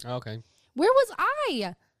 What the? Okay. Where was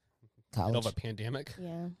I? College. Middle of a pandemic.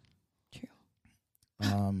 Yeah. True.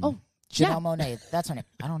 Janelle yeah. Monáe. That's her name.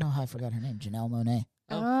 I don't know how I forgot her name. Janelle Monáe.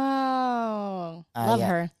 Oh. Love yeah.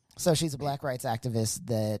 her. So she's a black rights activist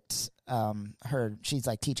that she's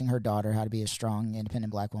like teaching her daughter how to be a strong,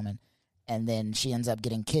 independent black woman. And then she ends up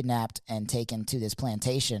getting kidnapped and taken to this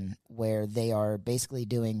plantation where they are basically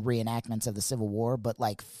doing reenactments of the Civil War, but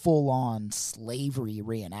like full-on slavery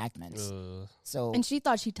reenactments. So, And she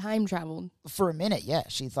thought she time traveled. for a minute, yeah,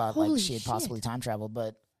 she thought Holy like she had possibly time traveled,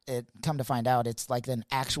 but it come to find out it's like an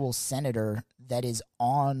actual senator that is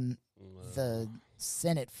on the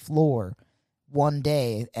Senate floor one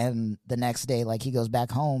day, and the next day, like, he goes back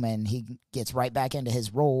home and he gets right back into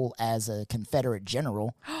his role as a Confederate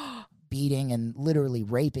general, beating and literally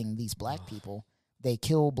raping these black people. They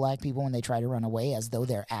kill black people when they try to run away as though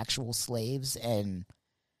they're actual slaves, and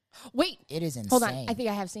Wait. it is insane. Hold on. I think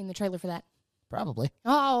I have seen the trailer for that. Probably.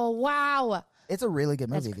 Oh, wow. It's a really good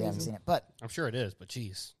That's movie if you haven't crazy. seen it, but I'm sure it is, but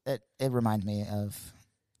geez. it reminds me of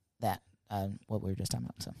that, what we were just talking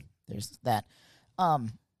about. So there's that.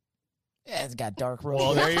 Yeah, it's got dark road.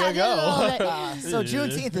 Well, there you go. So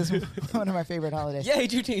Juneteenth is one of my favorite holidays. Yay,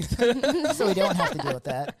 Juneteenth. So we don't have to deal with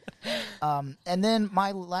that. And then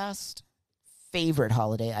my last favorite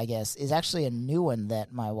holiday, I guess, is actually a new one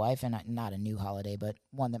that my wife and I, not a new holiday, but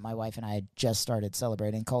one that my wife and I had just started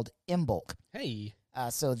celebrating, called Imbolc. Hey.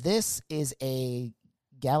 So this is a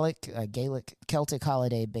Gaelic Celtic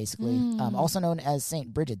holiday, basically, also known as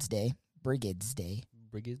St. Brigid's Day. Brigades.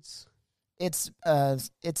 It's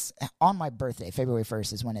on my birthday. February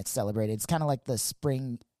 1st is when it's celebrated. It's kind of like the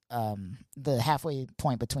spring, the halfway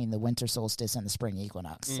point between the winter solstice and the spring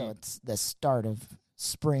equinox. So it's the start of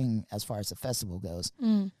spring as far as the festival goes.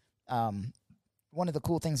 One of the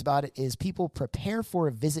cool things about it is people prepare for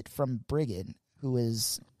a visit from Brigid, who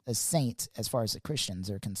is a saint as far as the Christians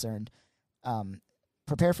are concerned.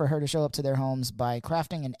 Prepare for her to show up to their homes by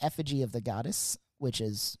crafting an effigy of the goddess, which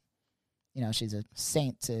is, you know, she's a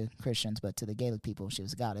saint to Christians, but to the Gaelic people, she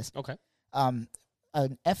was a goddess. Okay. An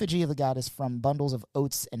effigy of the goddess from bundles of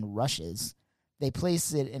oats and rushes. They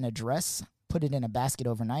place it in a dress, put it in a basket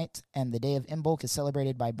overnight, and the day of Imbolc is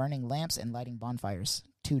celebrated by burning lamps and lighting bonfires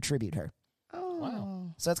to tribute her. Oh.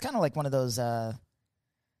 Wow. So it's kind of like one of those,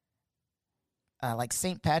 like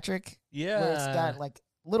St. Patrick, Yeah. where it's got like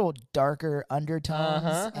little darker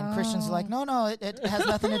undertones, and Christians are like, no, it has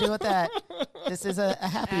nothing to do with that. This is a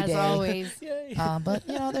happy As day. always. Yay. But,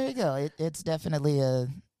 you know, there you go. It's definitely a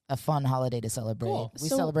fun holiday to celebrate. Cool. We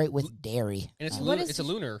So- celebrate with dairy. And it's What lunar, is- it's a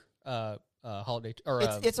lunar holiday or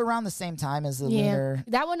It's around the same time as the Yeah. lunar.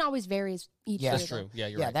 That one always varies each Yeah. year. that's true. Yeah,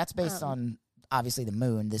 you're Yeah, right. that's based on obviously the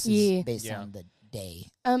moon. This is Yeah. based Yeah. on the day.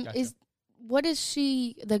 Gotcha. What is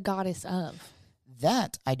she the goddess of?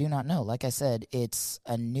 That I do not know. Like I said, it's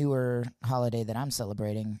a newer holiday that I'm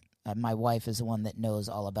celebrating. My wife is the one that knows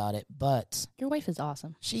all about it, but Your wife is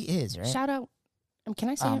awesome. she is, right? Shout out. Can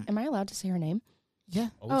I say? am I allowed to say her name? Yeah.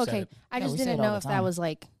 we Oh, said okay. it. I Yeah, just we say didn't it all know the if time. that was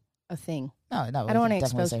like a thing. No. I we don't can wanna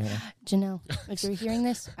definitely expose- say her name. Janelle, if you're hearing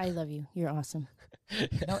this, I love you. You're awesome.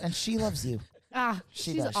 No, and she loves you.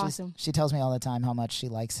 She's does. awesome. She tells me all the time how much she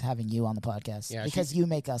likes having you on the podcast Yeah, because you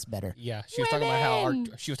make us better. Yeah, she was talking about how Women!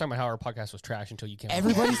 our podcast was trash until you came. on.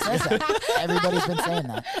 Everybody says that. Everybody's been saying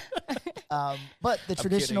that. But the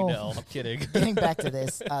traditional. I'm kidding. Getting back to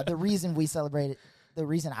this, the reason we celebrate it, the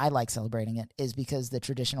reason I like celebrating it is because the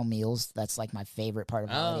traditional meals, that's like my favorite part of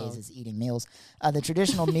holidays, is eating meals. The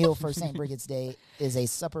traditional meal for St. Brigid's Day is a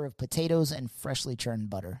supper of potatoes and freshly churned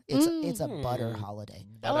butter. It's a butter holiday.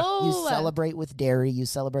 Oh, You celebrate with dairy, you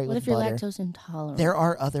celebrate what with if you're butter. lactose intolerant? There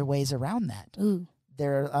are other ways around that. Ooh.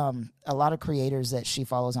 There are a lot of creators that she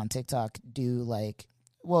follows on TikTok do like,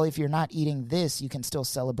 well, if you're not eating this, you can still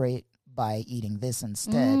celebrate by eating this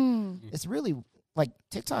instead. It's really like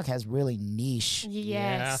TikTok has really niche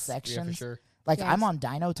Yes. sections. Yeah, for sure. Like Yes. I'm on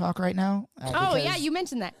Dino Talk right now. Oh because- yeah, you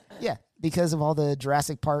mentioned that. yeah, because of all the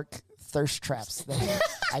Jurassic Park thirst traps that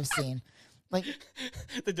I've seen. Like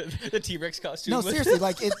the T-Rex costume. no, seriously,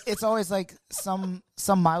 like it's always like some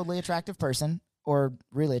mildly attractive person or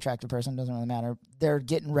really attractive person, doesn't really matter. They're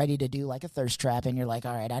getting ready to do like a thirst trap, and you're like,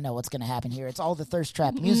 all right, I know what's going to happen here. It's all the thirst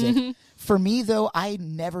trap music. For me, though, I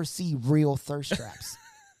never see real thirst traps.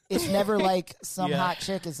 It's never like some Yeah. hot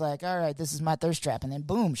chick is like, all right, this is my thirst trap. And then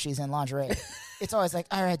boom, she's in lingerie. It's always like,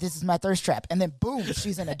 all right, this is my thirst trap. And then boom,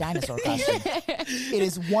 she's in a dinosaur costume. It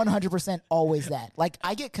is 100% always that. Like,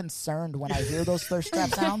 I get concerned when I hear those thirst trap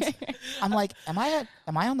sounds. I'm like, am I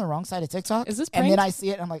on the wrong side of TikTok? Is this And then pranked? I see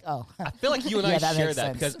it and I'm like, oh. I feel like you and Yeah, I that share makes that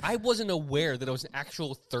sense. because I wasn't aware that it was an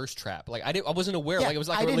actual thirst trap. Like I wasn't aware. Yeah, like it was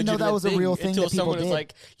like I a didn't know legitimate that was a thing real thing until that people someone was did.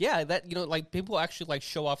 like, yeah, that like people actually like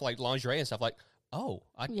show off like lingerie and stuff. Like, oh,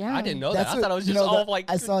 I didn't know That's that. I what- thought it was you just know, all the- like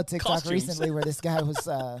I saw a TikTok costumes. recently where this guy was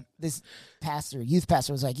this youth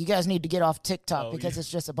pastor was like, you guys need to get off TikTok Oh, because yeah. it's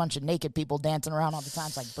just a bunch of naked people dancing around all the time.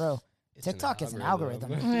 It's like, bro, TikTok is an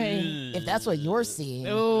algorithm. Right. If that's what you're seeing,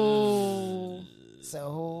 Oh.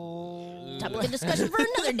 so Topic of discussion for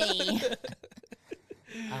another day.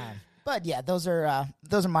 but yeah, those are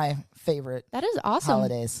my favorite That is awesome.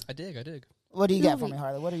 holidays. I dig. What do you got for Ooh. me,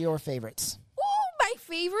 Harley? What are your favorites? Ooh, my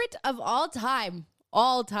favorite of all time,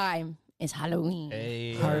 is Halloween.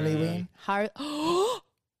 Hey, Harley Ween.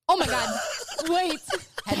 Oh my God. Wait.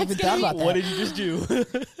 Hadn't even That's thought gonna about be what that. did you just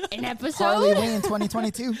do? an episode. Harley Ween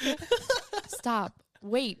 2022. Stop.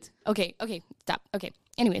 Wait. Okay. Stop. Okay.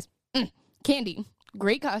 Anyways, Candy.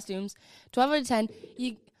 Great costumes. 12 out of 10.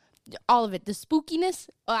 All of it. The spookiness.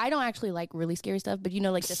 I don't actually like really scary stuff, but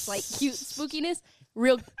like the slight cute spookiness.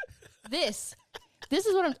 Real. This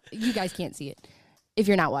is what you guys can't see it if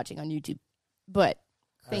you're not watching on YouTube. But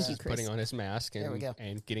thank you, Chris. Putting on his mask There we and go.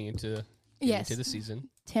 and getting into Yes. into the season.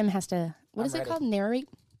 Tim has to. What I'm is it ready. called? Narrate.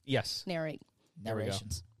 Yes, Narrate. There we go.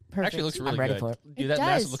 Narrations. Perfect. actually, it looks really ready good. for it. Dude, It that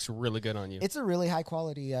mask does. looks really good on you. It's a really high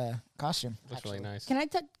quality costume. looks really nice. Can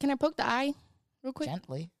I poke the eye real quick?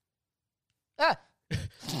 Gently. Ah,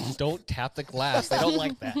 Don't tap the glass. They don't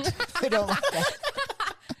like that. I don't like that.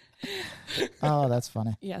 Oh, that's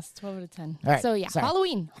funny. Yes, 12 out of 10. All right, So yeah, sorry.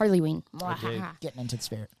 Halloween, Harley-Ween. dig. Getting into the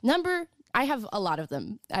spirit. I have a lot of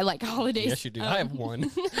them. I like holidays. Yes, you do. I have one.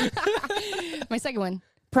 My second one,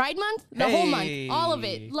 Pride Month, the whole month, all of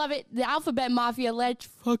Hey. it. Love it. The Alphabet Mafia, let's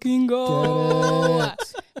fucking go.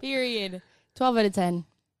 Get Period. 12 out of 10.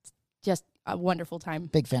 Just a wonderful time.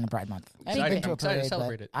 Big fan of Pride Month. I haven't Excited. been to I'm a excited to parade,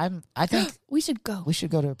 celebrate but it. I think We should go. we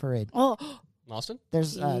should go to a parade. Oh, Austin?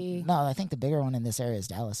 There's Yeah. no, I think the bigger one in this area is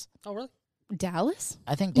Dallas. Oh, really? Dallas?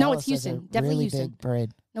 I think No, Dallas it's has a Houston. Definitely really Houston. big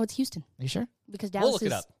parade. No, it's Houston Are you sure? because We'll Dallas look it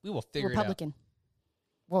is up. We will figure Republican.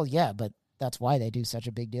 Well, yeah, but that's why they do such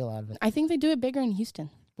a big deal out of it. I think they do it bigger in Houston.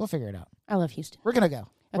 We'll figure it out. I love Houston. We're gonna go.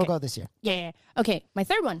 We'll Okay. go this year. Yeah. Okay, my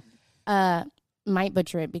third one. Might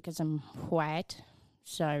butcher it because I'm white.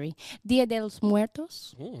 Sorry. Dia de los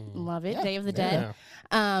Muertos. it out. Love it. Yeah. Day of the Yeah.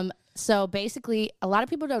 Dead. So basically, a lot of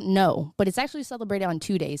people don't know, but it's actually celebrated on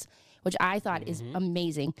 2 days, which I thought is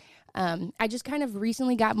amazing. I just kind of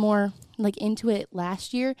recently got more like into it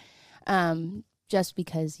last year, just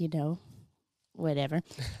because whatever.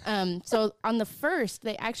 So on the first,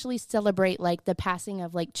 they actually celebrate like the passing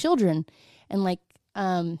of like children and like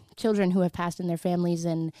children who have passed in their families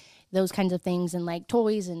and those kinds of things and like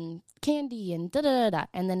toys and candy and da da da da.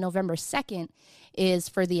 And then November 2nd is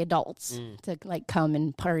for the adults to like come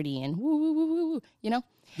and party and woo woo woo woo woo,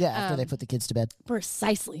 Yeah, after they put the kids to bed.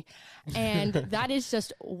 Precisely. And that is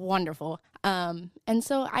just wonderful. And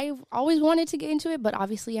so I've always wanted to get into it, but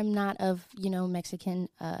obviously I'm not of, Mexican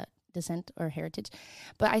descent or heritage.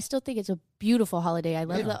 But I still think it's a beautiful holiday. I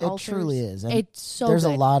love the It altars. truly is. And It's so there's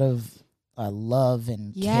good. a lot of love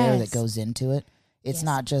and care that Yes. goes into it. It's Yes.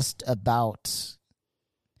 not just about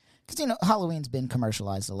because Halloween's been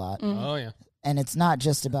commercialized a lot, Oh, yeah. and it's not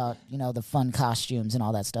just about the fun costumes and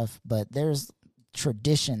all that stuff. But there's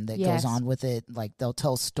tradition that Yes. goes on with it. Like they'll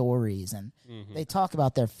tell stories and Mhm. they talk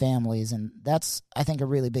about their families, and that's I think a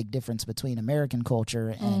really big difference between American culture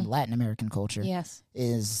and Latin American culture. Yes.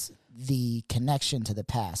 Is the connection to the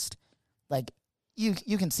past. Like you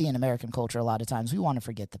can see in American culture a lot of times we want to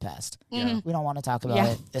forget the past. Yeah. We don't want to talk about Yeah.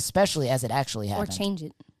 it, especially as it actually Or happened. change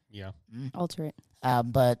it. Yeah. Alter it.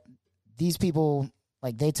 But these people,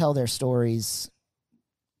 like, they tell their stories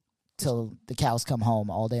till the cows come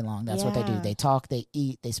home all day long. That's what they do. Yeah. They talk, they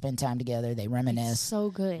eat, they spend time together, they reminisce, It's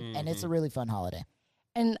so good. and it's a really fun holiday.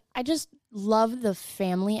 And I just love the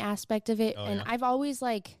family aspect of it. Oh, and yeah. I've always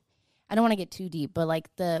I don't want to get too deep, but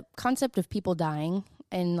like the concept of people dying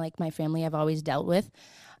and like my family I've always dealt with.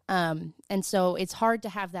 And so it's hard to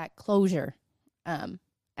have that closure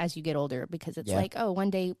as you get older because it's Yeah. like, oh, one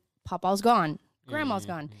day Papa's gone, Grandma's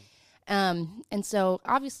gone. And so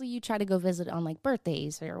obviously you try to go visit on like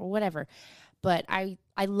birthdays or whatever. But I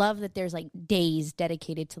love that there's like days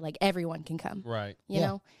dedicated to like everyone can come, Right. you Yeah.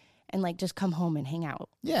 know, and like just come home and hang out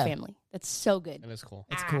Yeah. with family. That's so good. That is cool.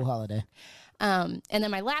 It's a cool holiday. And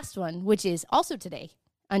then my last one, which is also today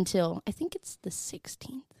until I think it's the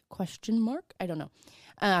 16th. Question mark? I don't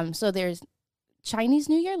know. So there's Chinese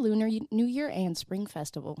New Year, Lunar New Year, and Spring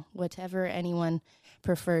Festival, whatever anyone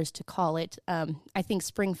prefers to call it. I think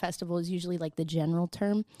Spring Festival is usually like the general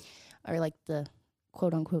term, or like the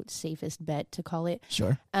quote-unquote safest bet to call it.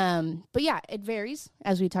 Sure. But yeah, it varies,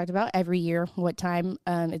 as we talked about, every year what time.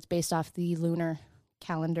 It's based off the lunar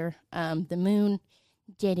calendar, the moon.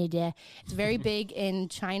 It's very big in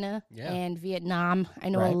China and Vietnam. I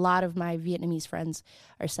know a lot of my Vietnamese friends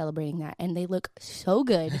are celebrating that, and they look so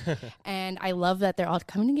good. And I love that they're all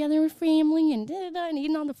coming together with family and and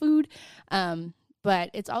eating all the food. But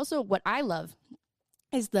it's also what I love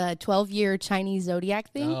is the 12-year Chinese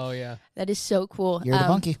zodiac thing. Oh, yeah. That is so cool. You're the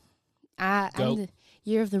monkey. I'm the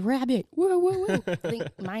year of the rabbit. Whoa, whoa, whoa. I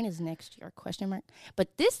think mine is next year, question mark.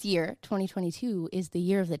 But this year, 2022, is the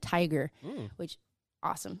year of the tiger, which,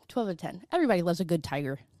 awesome. 12 out of 10. Everybody loves a good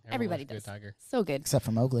tiger. Everybody does. Good tiger. So good. Except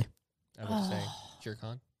for Mowgli. I would say. Shere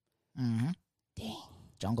Khan. Mm-hmm. Dang.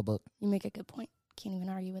 Jungle Book. You make a good point. Can't even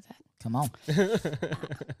argue with that. Come on.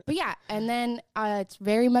 But yeah, and then it's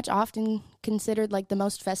very much often considered like the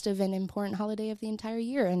most festive and important holiday of the entire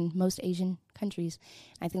year in most Asian countries.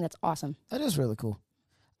 I think that's awesome. That is really cool.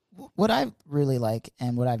 What I really like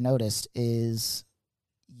and what I've noticed is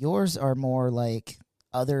yours are more like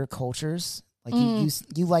other cultures. Like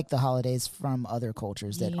you like the holidays from other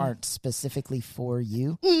cultures that aren't specifically for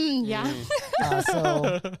you. Yeah.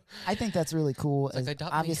 So I think that's really cool. It's like,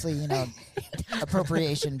 adopt me. Obviously,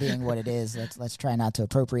 appropriation being what it is. Let's try not to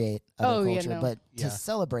appropriate other culture, but to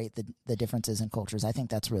celebrate the differences in cultures. I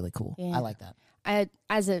think that's really cool. Yeah. I like that. I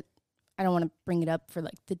don't want to bring it up for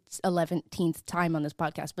like the 11th time on this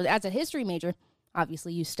podcast, but as a history major,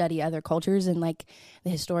 obviously you study other cultures and like the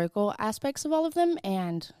historical aspects of all of them,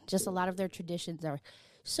 and just a lot of their traditions are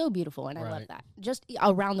so beautiful, and I love that. Just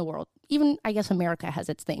around the world, even I guess America has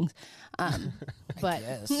its things, but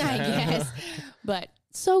I guess, but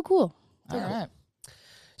so cool. All right.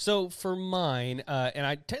 So for mine, and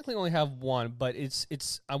I technically only have one, but it's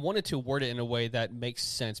I wanted to word it in a way that makes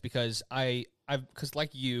sense because because like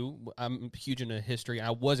you, I'm huge into history, and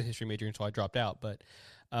I was a history major until I dropped out, but.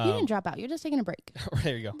 You didn't drop out. You're just taking a break.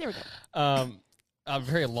 There you go. There we go. A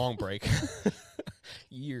very long break.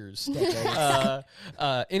 Years.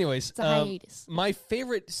 Anyways, It's a hiatus. my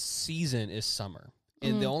favorite season is summer.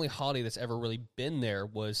 And the only holiday that's ever really been there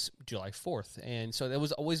was July 4th. And so that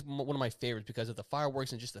was always one of my favorites because of the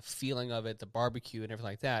fireworks and just the feeling of it, the barbecue and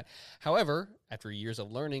everything like that. However, after years of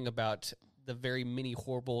learning about the very many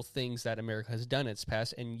horrible things that America has done in its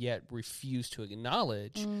past and yet refused to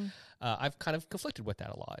acknowledge, I've kind of conflicted with that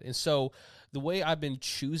a lot. And so the way I've been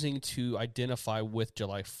choosing to identify with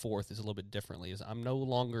July 4th is a little bit differently, is I'm no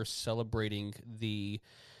longer celebrating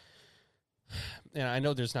and I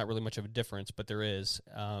know there's not really much of a difference, but there is,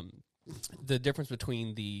 the difference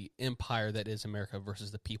between the empire that is America versus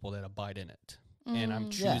the people that abide in it. And I'm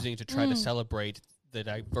choosing to try to celebrate the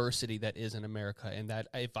diversity that is in America, and that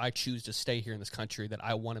if I choose to stay here in this country, that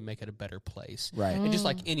I want to make it a better place. Right. And just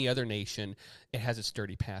like any other nation, it has its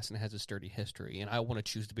dirty past and it has its dirty history. And I want to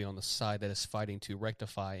choose to be on the side that is fighting to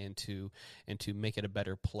rectify and to make it a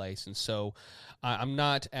better place. And so I'm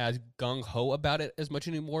not as gung-ho about it as much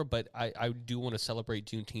anymore, but I do want to celebrate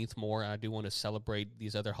Juneteenth more, and I do want to celebrate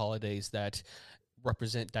these other holidays that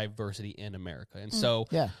represent diversity in America. And so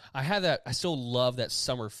I have that. I still love that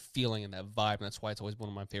summer feeling and that vibe, and that's why it's always one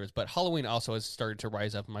of my favorites. But Halloween also has started to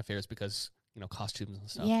rise up in my favorites because, costumes and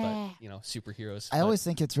stuff, but, superheroes. I always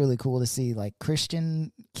think it's really cool to see like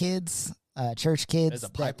Christian kids, church kids. There's a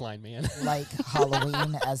pipeline, man. Like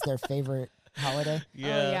Halloween as their favorite holiday.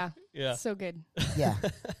 Yeah. So good. Yeah.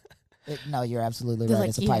 No, you're absolutely They're right. like,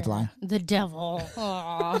 It's a pipeline. The devil.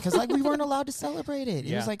 Aw. Because we weren't allowed to celebrate it.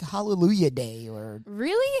 It was like Hallelujah Day or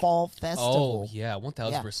Really? Fall Festival. Oh yeah,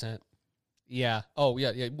 1000%. Yeah. Oh yeah.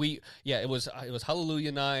 It was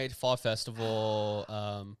Hallelujah Night, Fall Festival.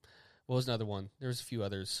 What was another one? There was a few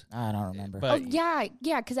others. I don't remember. But yeah.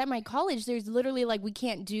 Because at my college, there's literally like we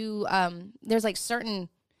can't do. There's like certain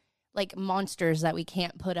like monsters that we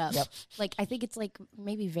can't put up. Yep. Like I think it's like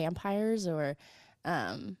maybe vampires or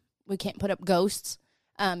we can't put up ghosts.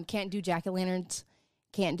 Can't do jack-o'-lanterns.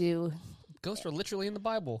 Can't do. ghosts are literally in the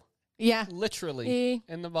Bible. Yeah. Literally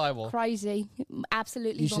in the Bible. Crazy.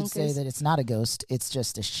 Absolutely You should bonkers. say that it's not a ghost. It's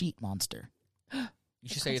just a sheet monster. You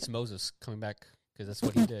should say it's Moses coming back because that's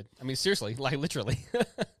what he did. I mean, seriously, like literally.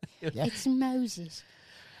 Yeah. It's Moses.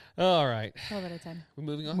 All right. One at a time. We're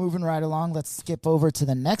moving on. Moving right along, let's skip over to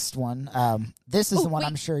the next one. This is the one wait.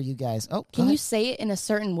 I'm sure you guys... Oh, Can go you ahead. say it in a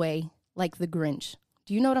certain way, like the Grinch?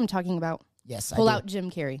 Do you know what I'm talking about? Yes, Pull I do. out Jim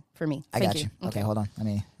Carrey for me. I Thank got you. Okay, hold on. Let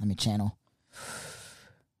me channel.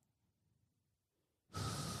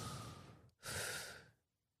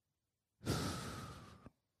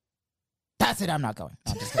 That's it. I'm not going.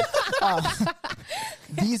 No, I'm just kidding.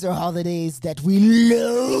 These are holidays that we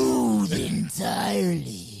loathe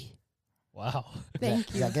entirely. Wow. Thank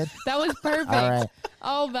Is you. that good? That was perfect. All right.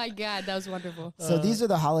 Oh my God, that was wonderful. So these are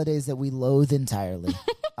the holidays that we loathe entirely.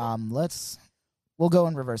 We'll go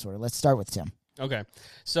in reverse order. Let's start with Tim. Okay.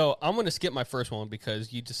 So I'm going to skip my first one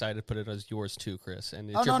because you decided to put it as yours too, Chris. And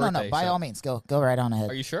it's your No. birthday. By all means, go right on ahead.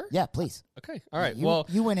 Are you sure? Yeah, please. Okay. All right.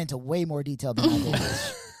 You went into way more detail than I did.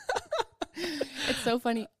 It's so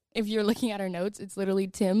funny. If you're looking at our notes, it's literally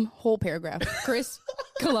Tim, whole paragraph. Chris,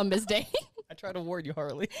 Columbus Day. I try to warn you,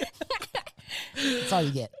 Harley. That's all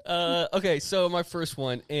you get. Okay, so my first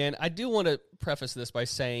one, and I do want to preface this by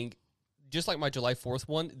saying, just like my July 4th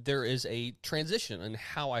one, there is a transition in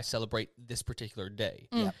how I celebrate this particular day.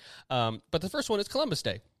 Yeah. But the first one is Columbus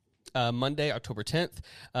Day. Monday, October 10th.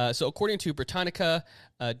 So according to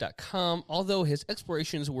Britannica.com, although his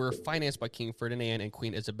explorations were financed by King Ferdinand and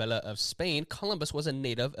Queen Isabella of Spain, Columbus was a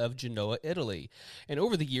native of Genoa, Italy. And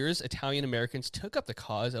over the years, Italian Americans took up the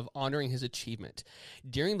cause of honoring his achievement.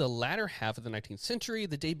 During the latter half of the 19th century,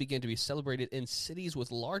 the day began to be celebrated in cities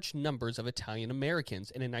with large numbers of Italian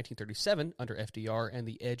Americans. And in 1937, under FDR and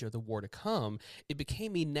the edge of the war to come, it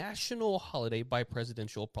became a national holiday by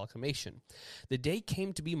presidential proclamation. The day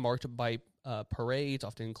came to be marked by parades,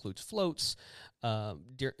 often includes floats,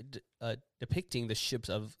 depicting the ships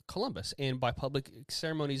of Columbus, and by public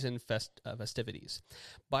ceremonies and festivities.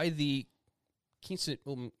 By the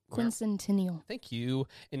Quincentennial. Thank you.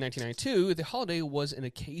 In 1992, the holiday was an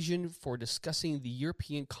occasion for discussing the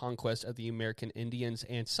European conquest of the American Indians,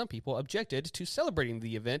 and some people objected to celebrating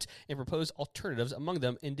the event and proposed alternatives, among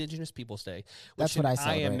them Indigenous Peoples Day, which That's what I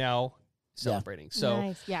celebrate. am now celebrating. So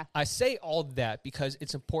Nice, yeah. I say all that because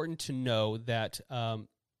it's important to know that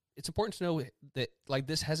like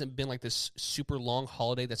this hasn't been like this super long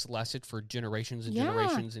holiday that's lasted for generations and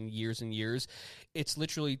generations and years. It's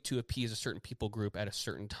literally to appease a certain people group at a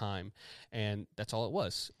certain time, and that's all it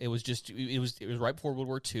was. It was right before World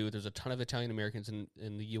War II. There's a ton of Italian Americans in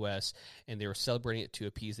the U.S., and they were celebrating it to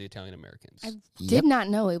appease the Italian Americans. I did not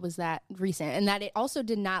know it was that recent, and that it also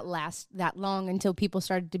did not last that long until people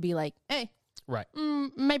started to be like, hey, Right.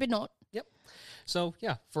 Maybe not. Yep. So,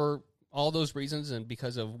 yeah, for all those reasons and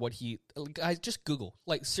because of what guys, just Google.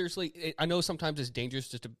 Like, seriously, I know sometimes it's dangerous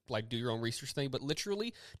just to, like, do your own research thing, but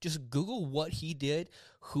literally just Google what he did,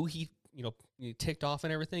 who he, ticked off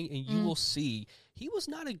and everything, and you will see he was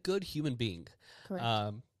not a good human being. Correct.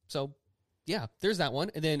 So, yeah, there's that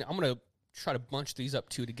one. And then I'm going to try to bunch these up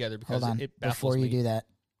two together because Hold on. it baffles Before you me. do that,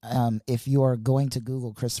 if you are going to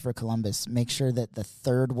Google Christopher Columbus, make sure that the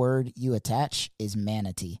third word you attach is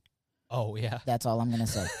manatee. Oh, yeah. That's all I'm going to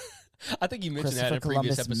say. I think you mentioned that in a Christopher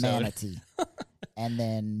previous Columbus episode. manatee. And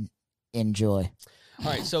then enjoy.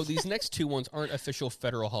 All right, so these next two ones aren't official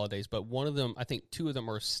federal holidays, but one of them, I think two of them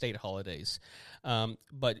are state holidays.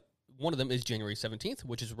 But one of them is January 17th,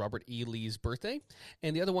 which is Robert E. Lee's birthday,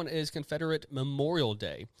 and the other one is Confederate Memorial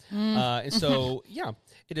Day. And so, yeah,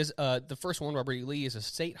 it is the first one, Robert E. Lee, is a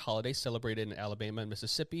state holiday celebrated in Alabama and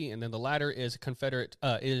Mississippi, and then the latter is Confederate.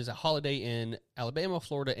 It is a holiday in Alabama,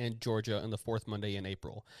 Florida, and Georgia on the fourth Monday in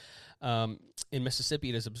April. In Mississippi,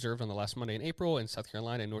 it is observed on the last Monday in April. In South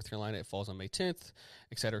Carolina and North Carolina, it falls on May 10th,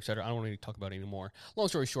 et cetera, et cetera. I don't want to talk about it anymore. Long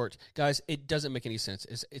story short, guys, it doesn't make any sense.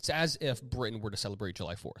 It's as if Britain were to celebrate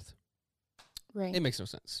July 4th. Right. It makes no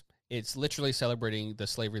sense. It's literally celebrating the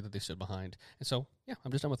slavery that they stood behind. And so, yeah,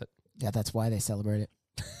 I'm just done with it. Yeah, that's why they celebrate it.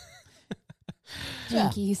 Yeah.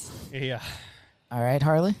 Jinkies. Yeah. All right,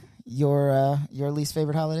 Harley, your least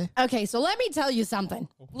favorite holiday? Okay, so let me tell you something.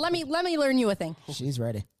 Let me learn you a thing. She's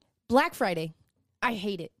ready. Black Friday. I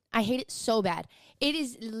hate it. I hate it so bad. It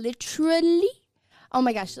is literally, oh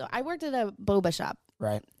my gosh. So I worked at a boba shop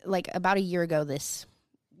Right. like about a year ago this,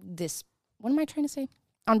 what am I trying to say?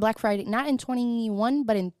 On Black Friday, not in 21,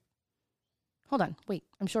 but in, hold on, wait,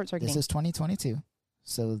 I'm short circuiting. This is 2022.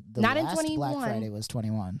 So the Not in last 21. Black Friday was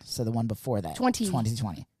 21. So the one before that, 2020.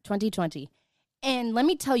 2020. And let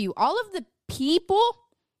me tell you, all of the people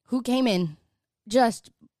who came in,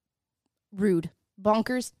 just rude,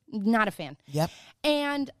 bonkers, not a fan. Yep.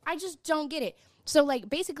 And I just don't get it. So, like,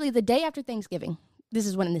 basically the day after Thanksgiving, this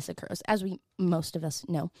is when this occurs, as most of us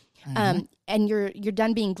know. And you're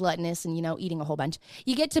done being gluttonous and, eating a whole bunch.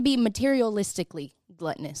 You get to be materialistically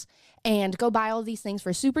gluttonous and go buy all these things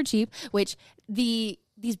for super cheap, which these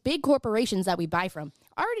big corporations that we buy from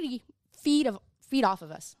already feed off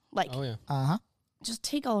of us. Like, Oh, yeah. Uh-huh. just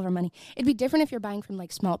take all of our money. It'd be different if you're buying from,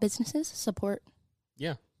 like, small businesses, support.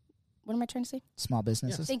 Yeah. What am I trying to say? Small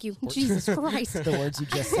businesses. Thank you. Jesus Christ. The words you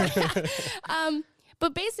just said.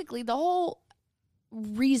 But basically, the whole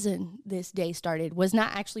reason this day started was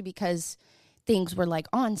not actually because things were like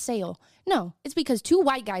on sale. No, it's because 2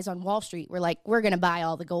 white guys on Wall Street were like, we're going to buy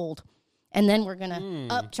all the gold. And then we're going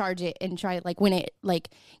to upcharge it and try, like, when it, like,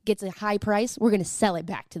 gets a high price, we're going to sell it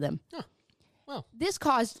back to them. Huh. Wow. This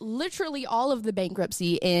caused literally all of the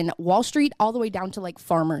bankruptcy in Wall Street, all the way down to, like,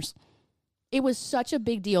 farmers. It was such a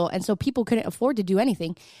big deal, and so people couldn't afford to do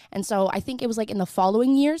anything. And so I think it was, like, in the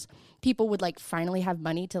following years, people would, like, finally have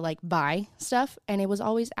money to, like, buy stuff, and it was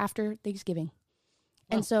always after Thanksgiving.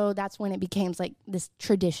 And so that's when it became, like, this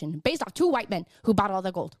tradition based off 2 white men who bought all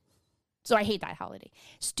the gold. So I hate that holiday.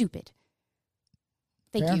 Stupid.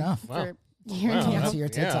 Thank Fair you enough. for hearing me That's out. your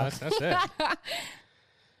TikTok. That's it.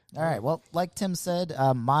 All right. Well, like Tim said,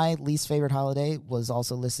 my least favorite holiday was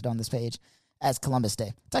also listed on this page as Columbus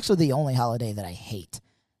Day. It's actually the only holiday that I hate.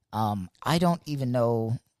 I don't even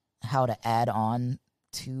know how to add on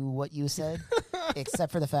to what you said,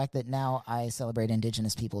 except for the fact that now I celebrate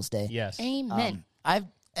Indigenous Peoples Day. Yes. Amen.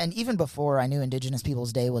 And even before I knew Indigenous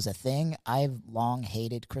Peoples Day was a thing, I've long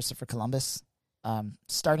hated Christopher Columbus.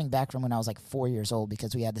 Starting back from when I was like 4 years old,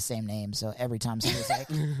 because we had the same name. So every time somebody was like,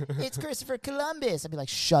 it's Christopher Columbus, I'd be like,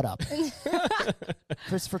 shut up.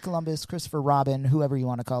 Christopher Columbus, Christopher Robin, whoever you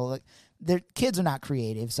want to call it. Like, their kids are not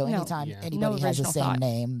creative. So No. anytime Yeah. anybody No has the original same thought.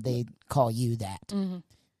 name, they call you that. Mm-hmm.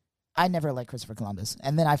 I never liked Christopher Columbus.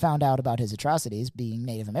 And then I found out about his atrocities being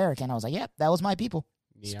Native American. I was like, yep, that was my people.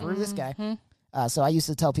 Yeah. Screw this guy. Mhm. So I used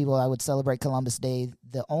to tell people I would celebrate Columbus Day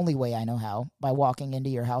the only way I know how, by walking into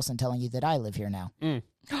your house and telling you that I live here now.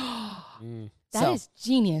 That is So-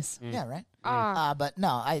 genius. Yeah, right? Ah. But no,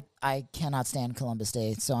 I cannot stand Columbus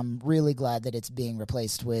Day, so I'm really glad that it's being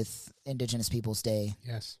replaced with Indigenous Peoples Day,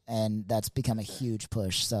 Yes. and that's become a huge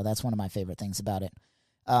push, so that's one of my favorite things about it.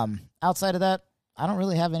 Outside of that, I don't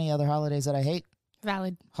really have any other holidays that I hate.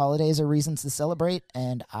 Valid. Holidays are reasons to celebrate,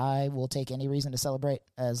 and I will take any reason to celebrate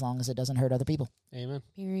as long as it doesn't hurt other people. Amen.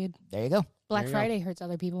 Period. There you go. Black There you go. Friday hurts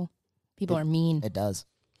other people. People are mean. It does.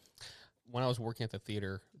 When I was working at the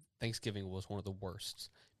theater, Thanksgiving was one of the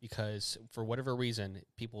worst because for whatever reason,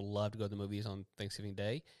 people love to go to the movies on Thanksgiving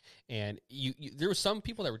Day, and there were some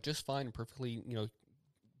people that were just fine and perfectly,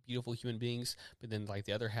 beautiful human beings, but then like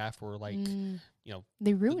the other half were like,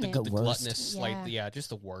 They ruin the, it. the worst. gluttonous, Yeah. just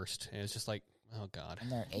the worst, and it's just like, oh god. And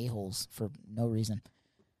they're a-holes for no reason.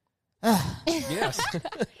 Yes. All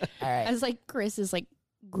right. As like Chris is like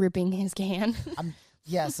gripping his can.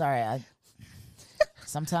 Yeah, sorry.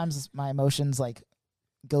 Sometimes my emotions like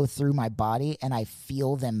go through my body and I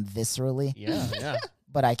feel them viscerally, Yeah.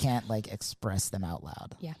 but I can't like express them out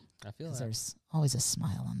loud. I feel Because that. there's always a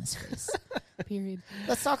smile on this face. Period.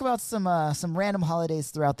 Let's talk about some random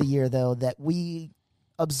holidays throughout the year, though, that we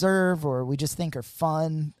observe or we just think are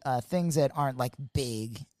fun, things that aren't like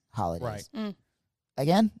big holidays. Mm.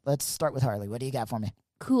 Again, let's start with Harley. What do you got for me?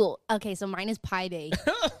 Cool. Okay, so mine is Pi Day.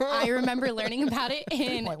 I remember learning about it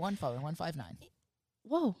in 3.159.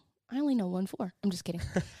 whoa, I only know 1-4. I'm just kidding.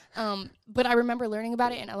 But I remember learning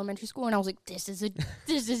about it in elementary school, and I was like, this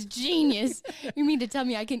is genius. You mean to tell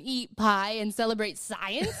me I can eat pie and celebrate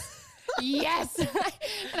science? Yes. And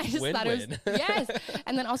I just thought it was, Win-win. yes.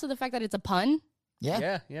 And then also the fact that it's a pun.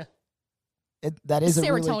 Yeah, Yeah. that is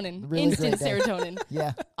Serotonin. a really Instant great day. serotonin.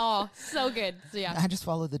 Yeah, Oh, so good. So yeah. I just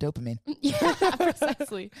followed the dopamine. Yeah,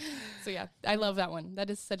 precisely. So yeah, I love that one. That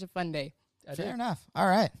is such a fun day. I Fair did. enough. All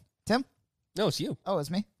right, Tim. No, it's you. Oh,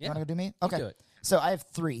 it's me. Yeah. You want to do me? You Okay. do it. So I have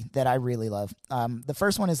 3 that I really love. The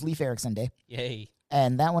first one is Leif Erikson Day, Yay.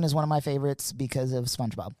 and that one is one of my favorites because of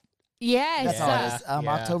SpongeBob. Yes. That's all it is.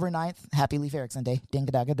 Yeah. October 9th, Happy Leif Erikson Day,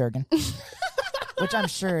 Dingadaga Durgan, which I'm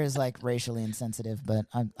sure is like racially insensitive, but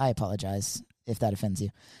I apologize if that offends you.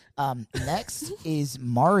 Next is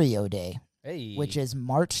Mario Day, Hey. which is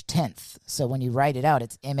March 10th. So when you write it out,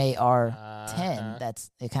 it's MAR 10. Uh-huh.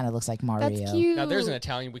 It kind of looks like Mario. That's cute. Now there's an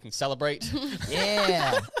Italian we can celebrate.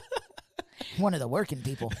 Yeah. One of the working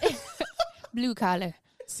people. Blue collar.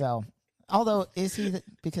 So, although, is he,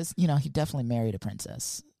 because, he definitely married a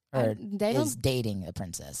princess. Or They is don't, dating a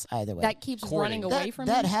princess, either way. that keeps Courting. running away from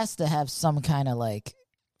that him. has to have some kind of, like,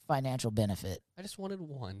 financial benefit. I just wanted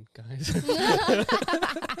one, guys.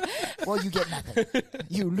 Well, you get nothing.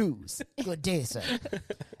 You lose. Good day, sir.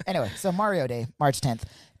 Anyway, so Mario Day, March 10th.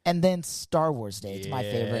 And then Star Wars Day. It's my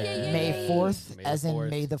favorite. Yeah. May 4th, May the as in 4th.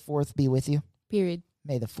 May the 4th be with you. Period.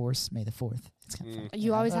 May the Force, May the 4th. It's kind of fun.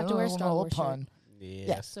 You always have to wear a Star little Wars shirt. pun.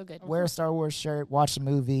 Yes. So good. Wear a Star Wars shirt, watch a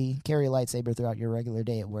movie, carry a lightsaber throughout your regular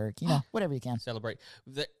day at work. Whatever you can. Celebrate.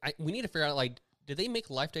 We need to figure out, like, did they make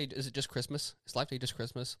Life Day? Is it just Christmas? Is Life Day just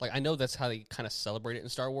Christmas? Like, I know that's how they kind of celebrate it in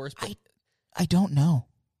Star Wars, but I don't know.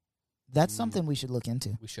 That's something we should look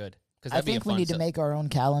into. we should. Because I think we need to make our own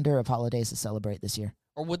calendar of holidays to celebrate this year.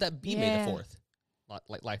 Or would that be May Yeah. the 4th?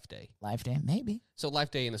 like Life Day. Life Day, maybe. So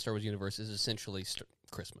Life Day in the Star Wars universe is essentially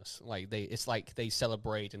Christmas. It's like they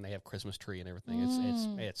celebrate and they have Christmas tree and everything.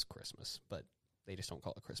 It's Christmas, but they just don't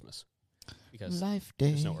call it Christmas because Life Day.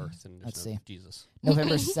 there's no Earth and there's Let's no see. Jesus.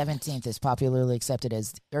 November 17th is popularly accepted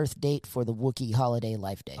as the Earth date for the Wookiee holiday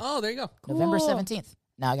Life Day. Oh, there you go. November Cool. 17th.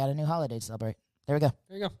 Now I got a new holiday to celebrate. There we go.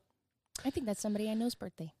 There you go. I think that's somebody I know's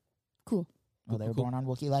birthday. Cool. Well, they were Cool. born on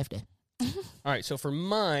Wookiee Life Day. All right. So for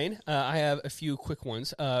mine, I have a few quick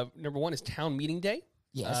ones. Number one is Town Meeting Day.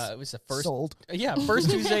 Yes. It was the first. Sold. Yeah,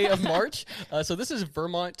 first Tuesday of March. So this is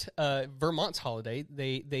Vermont's holiday.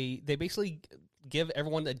 They basically give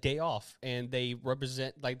everyone a day off, and they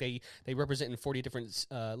represent they represent in 40 different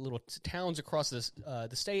little towns across the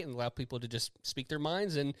state, and allow people to just speak their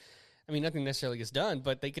minds. And I mean, nothing necessarily gets done,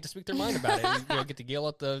 but they get to speak their mind about it, and get to yell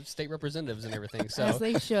at the state representatives and everything. So As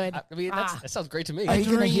they should. I mean, that sounds great to me. Are you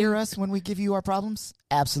going to Dream. hear us when we give you our problems?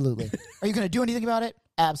 Absolutely. Are you going to do anything about it?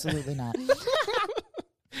 Absolutely not.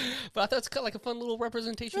 But I thought it's kind of like a fun little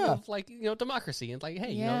representation Yeah. of democracy and like,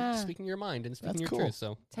 hey, Yeah. speaking your mind and speaking That's your cool. truth. So I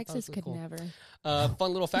thought it Texas was really could cool. never.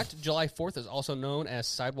 Fun little fact: July 4th is also known as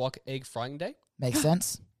Sidewalk Egg Frying Day. Makes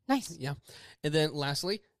sense? Nice. Yeah, and then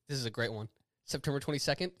lastly, this is a great one. September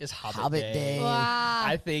 22nd is Hobbit Day. Wow.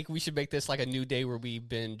 I think we should make this like a new day where we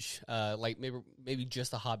binge, like maybe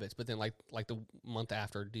just the Hobbits, but then like the month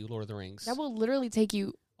after do Lord of the Rings. That will literally take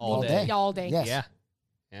you all day. all day. Yes.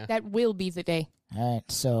 Yeah. That will be the day. All right.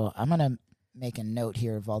 So I'm going to make a note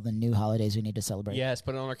here of all the new holidays we need to celebrate. Yes,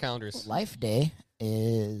 put it on our calendars. Life Day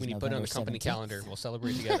is We need to put it on November the company 17th. calendar. We'll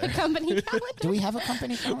celebrate together. Company calendar. Do we have a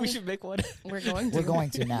company calendar? We should make one. We're going to. We're going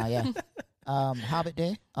to now, yeah. Hobbit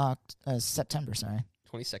Day, September, sorry.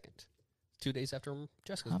 22nd, 2 days after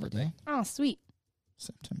Jessica's Hobbit birthday. Day, Oh, sweet.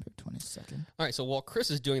 September 22nd. All right, so while Chris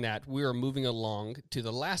is doing that, we are moving along to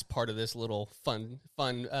the last part of this little fun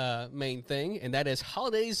main thing, and that is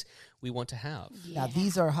holidays we want to have. Now,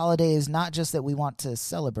 these are holidays not just that we want to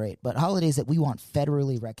celebrate, but holidays that we want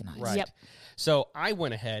federally recognized. Right. Yep. So I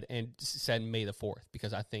went ahead and said May the 4th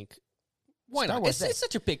because I think why Star not? Wars It's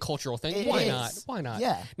such a big cultural thing. It Why is. not? Why not?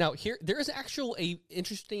 Yeah. Now there is actually a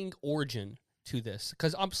interesting origin to this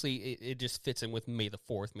because obviously it just fits in with May the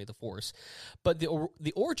 4th, May the Force. But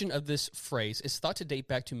the origin of this phrase is thought to date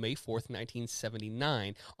back to May 4th,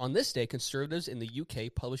 1979. On this day, conservatives in the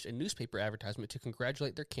UK published a newspaper advertisement to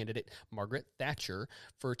congratulate their candidate, Margaret Thatcher,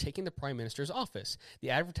 for taking the Prime Minister's office.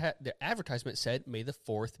 The advertisement said, "May the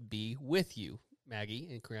 4th be with you, Maggie,"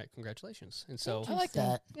 and congratulations. And so, I like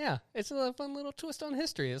that. yeah, it's a fun little twist on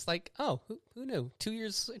history. It's like, oh, who knew? 2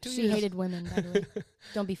 years. She hated women, by the way.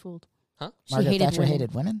 Don't be fooled. Huh? She Margaret hated Thatcher women.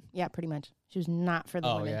 hated women? Yeah, pretty much. She was not for the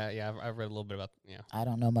Oh women. yeah. I've read a little bit about I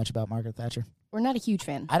don't know much about Margaret Thatcher. We're not a huge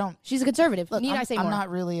fan. I don't. She's a conservative. Look, Need I'm, I say I'm more? not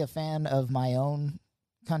really a fan of my own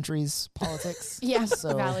country's politics. Yeah,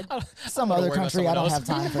 so valid. some wanna other worry about country, I don't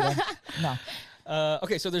someone have time for them. No.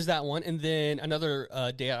 Okay, so there's that one, and then another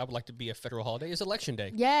day I would like to be a federal holiday is Election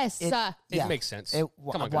Day. Yes. It- It Yeah. makes sense. It-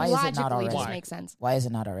 Come on, why guys. is it not Logically, already? it just Why? makes sense. Why is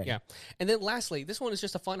it not already? Yeah, and then lastly, this one is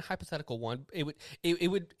just a fun hypothetical one. It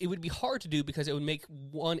would be hard to do because it would make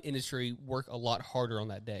one industry work a lot harder on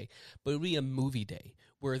that day. But it would be a movie day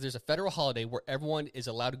where there's a federal holiday where everyone is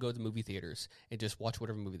allowed to go to the movie theaters and just watch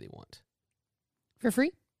whatever movie they want. For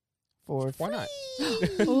free? For Why not?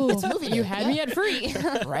 Ooh, It's movie day, you had yeah. me at free.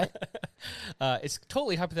 right? It's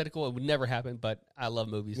totally hypothetical. It would never happen, but I love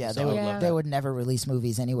movies. Yeah, and they so I would, would Yeah. love they that. would never release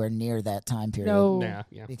movies anywhere near that time period. No. Nah,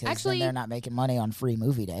 yeah, Because Actually- then they're not making money on free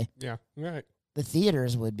movie day. yeah, right. The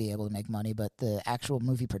theaters would be able to make money, but the actual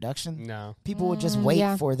movie production, No, people would just wait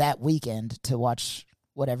yeah. for that weekend to watch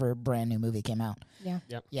whatever brand new movie came out. Yeah.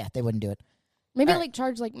 Yeah, they wouldn't do it. Maybe All right. like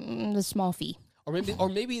charge like the small fee. or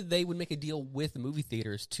maybe they would make a deal with the movie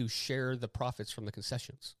theaters to share the profits from the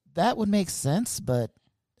concessions. That would make sense, but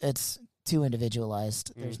it's too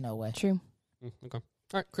individualized. There's no way. True. Okay. All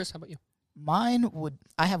right, Chris, how about you? Mine would,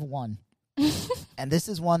 I have one. And this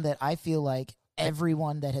is one that I feel like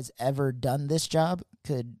everyone that has ever done this job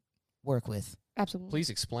could work with. Absolutely. Please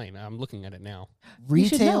explain. I'm looking at it now. We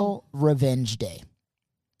should Retail Revenge Day.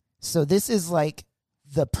 So this is like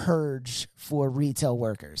the purge for retail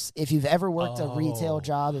workers. If you've ever worked a retail Oh.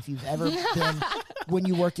 job, if you've ever been when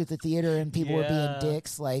you worked at the theater and people were Yeah. being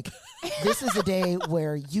dicks, like this is a day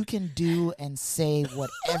where you can do and say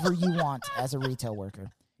whatever you want as a retail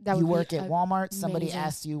worker. That You would work be at Walmart, somebody amazing.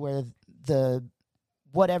 asks you where the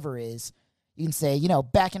whatever is, you can say,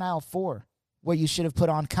 back in aisle 4, where you should have put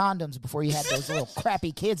on condoms before you had those little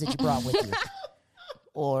crappy kids that you brought with you.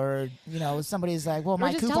 Or, somebody's like, well,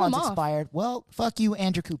 my just tell coupon's them off. expired. Well, fuck you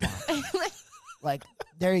and your coupon. Like,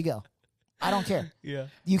 there you go. I don't care. Yeah.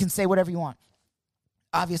 You can say whatever you want.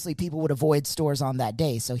 obviously people would avoid stores on that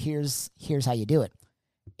day. So here's how you do it.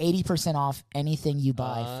 80% off anything you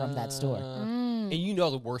buy from that store. And you know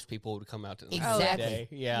the worst people would come out to Exactly. that day.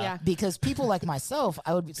 Yeah. Because people like myself,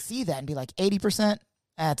 I would see that and be like, 80%?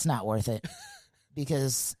 That's not worth it.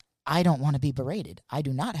 Because I don't want to be berated. I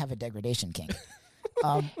do not have a degradation kink.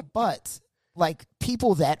 But like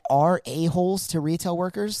people that are a-holes to retail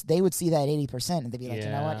workers, they would see that 80% and they'd be like, you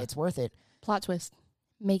know what? Yeah. It's worth it. Plot twist.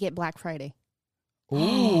 Make it Black Friday.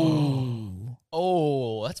 Ooh.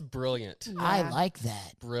 Oh, that's brilliant. I like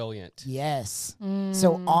that. Brilliant. Yes. Mm.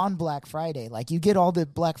 So on Black Friday, like you get all the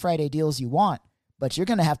Black Friday deals you want, but you're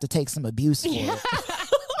going to have to take some abuse for it.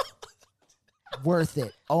 Worth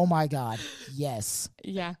it. Oh my God. Yes.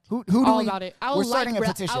 Yeah. Who do All we, about it. I will we're starting like a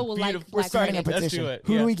petition. I will like Beautiful. We're Black starting a Friday. Let's petition. do it.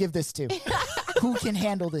 Who Yeah. do we give this to? Who can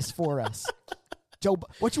handle this for us?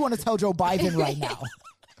 What you want to tell Joe Biden right now?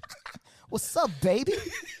 What's up, baby?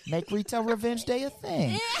 Make Retail Revenge Day a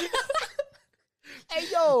thing. Hey,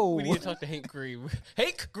 yo. We need to talk to Hank Green.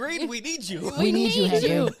 Hank Green, we need you. We need you, need Henry.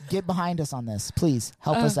 you. Get behind us on this. Please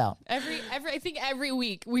help us out. I think every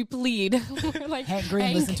week we plead. Like Hank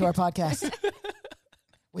Green, listen to our podcast.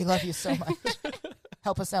 We love you so much.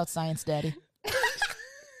 Help us out, Science Daddy.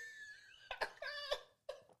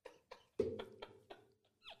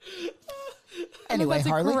 Anyway, I'm about to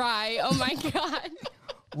Harley, cry. Oh my God.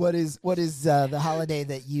 what is the holiday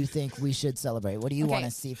that you think we should celebrate? What do you Okay. want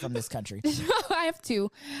to see from this country? I have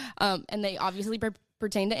two, and they obviously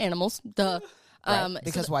pertain to animals. Duh.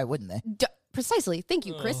 Because why wouldn't they? Precisely. Thank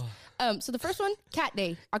you, Chris. So the first one, Cat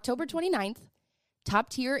Day, October 29th. Top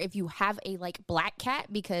tier if you have a like black cat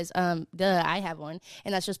because I have one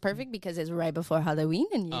and that's just perfect because it's right before Halloween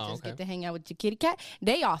and you just get to hang out with your kitty cat.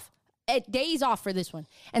 Days off for this one.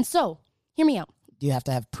 And so, hear me out. Do you have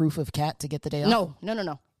to have proof of cat to get the day off?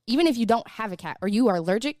 No. Even if you don't have a cat or you are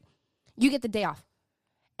allergic, you get the day off.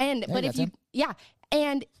 And There but you if go, you Tim.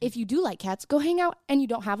 and if you do like cats, go hang out and you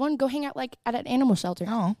don't have one, go hang out like at an animal shelter.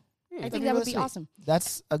 Oh, I think that would be awesome.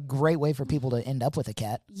 That's a great way for people to end up with a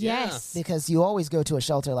cat Yes. because you always go to a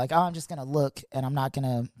shelter like, oh, I'm just gonna look and I'm not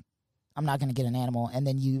gonna get an animal, and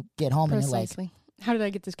then you get home and you're like, Precisely. How did I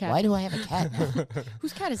get this cat? why do I have a cat now?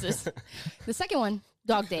 Whose cat is this? The second one,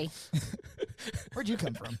 Dog Day. Where'd you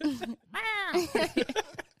come from?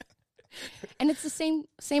 And it's the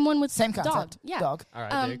same one with Same dog. concept. Yeah. Dog. All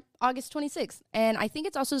right, dig. August 26th. And I think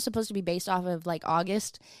it's also supposed to be based off of like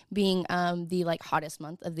August being the like hottest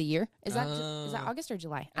month of the year. Is that August or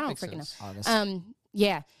July? I don't makes freaking know. sense. August.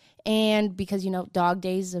 Yeah. And because dog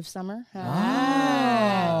days of summer.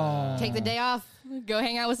 Take the day off. Go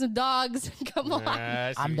hang out with some dogs. Come on.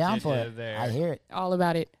 I see I'm what down you for did it. there. I hear it. All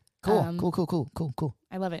about it. Cool. Cool.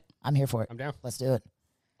 I love it. I'm here for it. I'm down. Let's do it.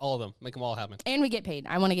 All of them. Make them all happen. And we get paid.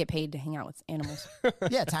 I want to get paid to hang out with animals.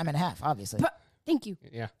 Yeah, time and a half, obviously, Thank you.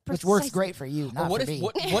 Yeah. which works Precisely. great for you, not What for if me.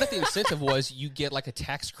 what if the incentive was you get like a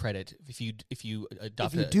tax credit if you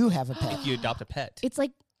adopt if you do have a pet, if you adopt a pet? It's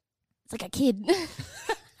like a kid.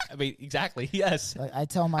 I mean, exactly. Yes. like, I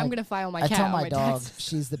tell my I'm gonna file my I cat tell on my my dog taxes.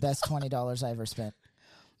 she's the best $20 I ever spent.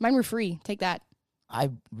 Mine were free. Take that. I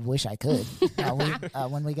wish I could.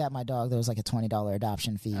 When we got my dog, there was like a $20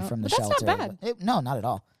 adoption fee from the but that's not shelter. bad. No, not at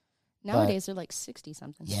all. Nowadays they're like 60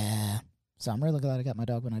 something. Yeah. So I'm really glad I got my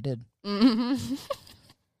dog when I did. Mm-hmm.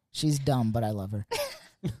 She's dumb, but I love her.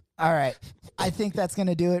 All right. I think that's going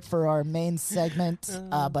to do it for our main segment.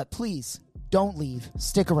 But please don't leave.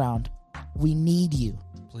 Stick around. We need you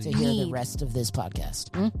Please. to hear the Need. rest of this podcast.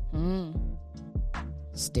 Mm-hmm.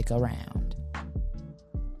 Stick around.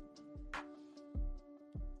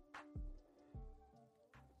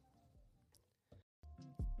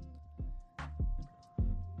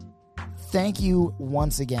 Thank you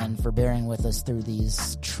once again for bearing with us through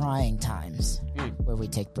these trying times where we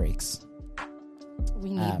take breaks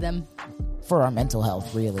We need them. for our mental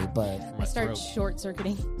health, really, but I start short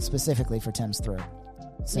circuiting. specifically for Tim's throat,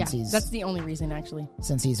 since Yeah, that's the only reason actually.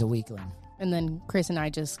 he's a weakling. And then Chris and I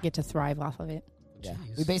just get to thrive off of it. Yeah,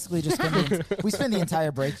 we basically just spend the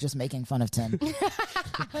entire break just making fun of Tim.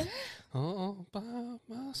 All by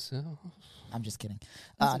myself. I'm just kidding.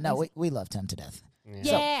 No, we love Tim to death.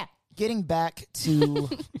 Yeah. Getting back to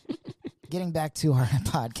our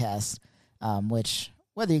podcast, which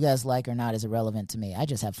whether you guys like or not is irrelevant to me. I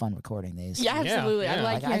just have fun recording these. Yeah, absolutely. yeah. I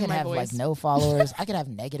like Like I hearing could my have voice. like no followers. I could have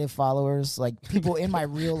negative followers. Like people in my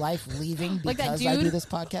real life leaving Like that because I do dude? this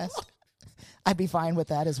podcast. I'd be fine with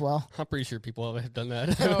that as well. I'm pretty sure people have done that.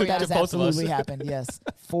 Oh, to yeah. That has both of us. absolutely happened. Yes,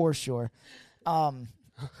 for sure. I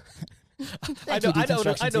Thank you,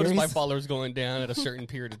 Deconstruction noticed my Series. followers going down at a certain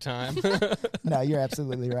period of time. No, you're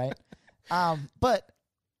absolutely right. But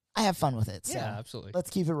I have fun with it. So Yeah, absolutely. let's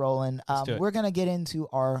keep it rolling. do it. We're going to get into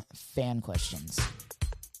our fan questions.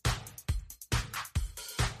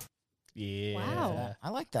 Yeah. Wow. I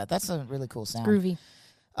like that. That's a really cool sound. Groovy.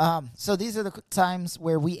 So these are the times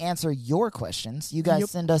where we answer your questions. You guys Yep.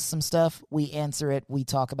 send us some stuff. We answer it. We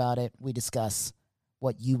talk about it. We discuss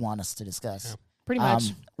what you want us to discuss. Yeah. Pretty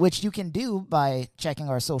much. Which you can do by checking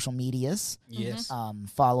our social medias, Yes.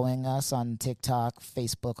 following us on TikTok,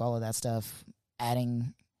 Facebook, all of that stuff,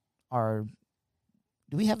 adding our...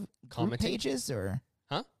 Do we have group Commenting? pages or...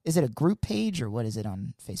 Huh? Is it a group page or what is it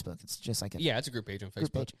on Facebook? It's just like a Yeah, it's a group page on group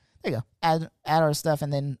Facebook. page. There you go. Add our stuff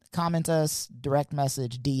and then comment us, direct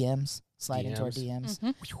message, DMs, slide into our DMs.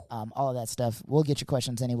 All of that stuff. We'll get your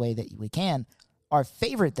questions any way that we can. Our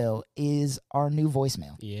favorite, though, is our new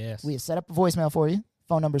voicemail. Yes. We have set up a voicemail for you.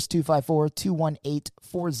 Phone number is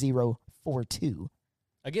 254-218-4042.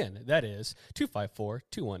 Again, that is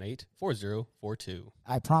 254-218-4042.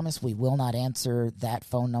 I promise we will not answer that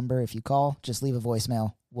phone number if you call. Just leave a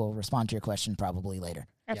voicemail. We'll respond to your question probably later.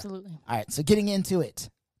 Absolutely. All right, so getting into it.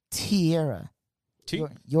 Tiara,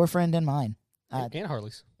 your friend and mine. And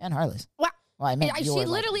Harley's. And Harley's. Wow. Well, I meant She your, like,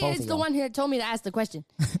 literally both is of the y'all. one who told me to ask the question.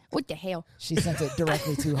 What the hell? She sent it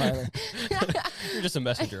directly to Harley. You're just a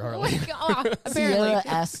messenger, Oh Harley. my God. Tiara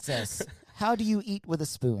Apparently. asks us, how do you eat with a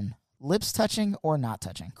spoon? Lips touching or not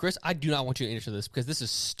touching? Chris, I do not want you to answer this because this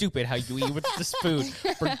is stupid how you eat with the spoon.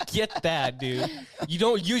 Forget that, dude. You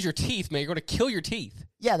don't use your teeth, man. You're going to kill your teeth.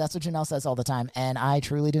 Yeah, that's what Janelle says all the time, and I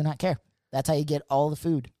truly do not care. That's how you get all the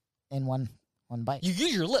food in one bite. You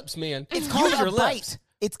use your lips, man. It's called use your a lips. bite.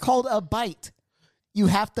 It's called a bite. You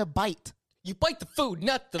have to bite. You bite the food,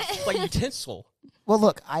 not the utensil. Well,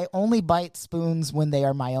 look, I only bite spoons when they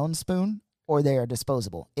are my own spoon or they are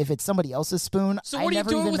disposable. If it's somebody else's spoon, So I what are you never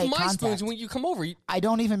doing even with make my contact. spoons when you come over? I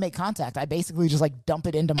don't even make contact. I basically just like dump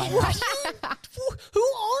it into my mouth. Who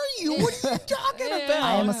are you? What are you talking about?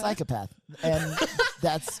 I am a psychopath, and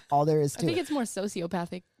that's all there is I to think it. it's more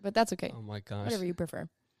sociopathic, but that's okay. Oh my gosh. Whatever you prefer.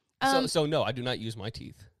 So no, I do not use my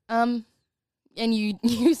teeth. And you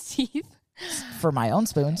use teeth? For my own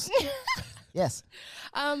spoons. Yes.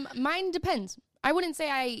 Mine depends. I wouldn't say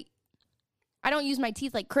I don't use my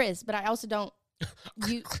teeth like Chris, but I also don't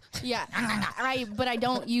use, but I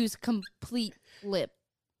don't use complete lip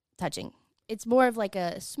touching. It's more of like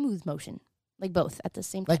a smooth motion, like both at the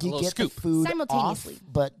same time. Like you little get the scoop. food off, Simultaneously.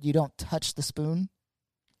 but you don't touch the spoon.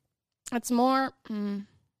 It's more.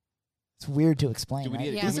 It's weird to explain. Do we right?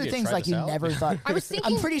 need- do These we are need to things try like this you out? never thought. I was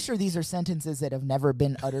thinking. I'm pretty sure these are sentences that have never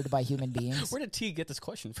been uttered by human beings. Where did T get this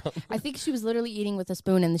question from? I think she was literally eating with a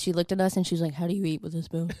spoon, and she looked at us and she was like, "How do you eat with a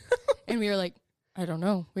spoon?" And we were like, "I don't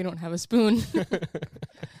know. We don't have a spoon."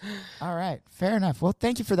 All right, fair enough. Well,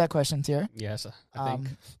 thank you for that question, Tiara. Yes, I think.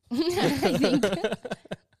 I think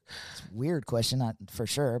It's a weird question, not for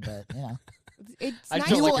sure, but you know. it's I nice.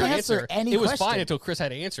 just You don't will like your answer answer. any It was question. fine until Chris had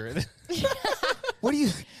to answer it. What do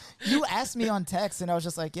you asked me on text, and I was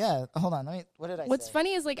just like, yeah. Hold on, what did I What's say?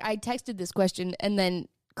 funny is like I texted this question, and then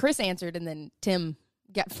Chris answered, and then Tim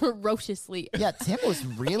got ferociously. Yeah, Tim was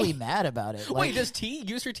really mad about it. Wait, does T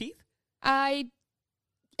use her teeth?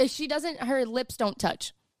 She doesn't. Her lips don't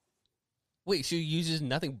touch. Wait, she uses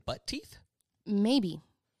nothing but teeth? Maybe.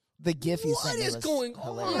 the GIF you What sent me is was going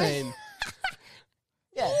hilarious. on?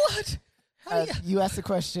 Yeah. What? How do You asked the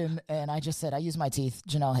question, and I just said, I use my teeth.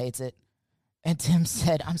 Janelle hates it. And Tim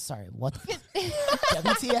said, I'm sorry, what?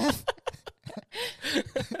 WTF?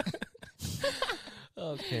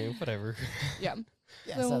 Okay, whatever. Yeah.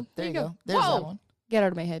 Yeah, So, so there you go. There's Whoa. that one. Get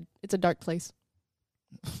out of my head. It's a dark place.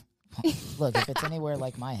 Look, if it's anywhere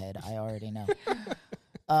like my head, I already know.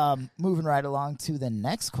 Moving right along to the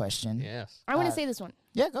next question. Yes. I want to say this one.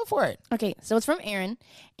 Yeah, go for it. Okay, so it's from Aaron.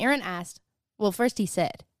 Aaron asked, well, first he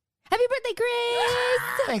said, "Happy birthday,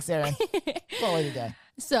 Chris!" Thanks, Aaron. Well, way to go.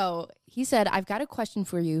 So he said, "I've got a question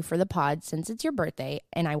for you for the pod since it's your birthday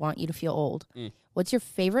and I want you to feel old. What's your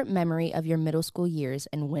favorite memory of your middle school years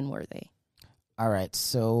and when were they?" All right,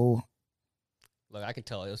 so Look, I can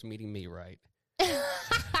tell it was meeting me right.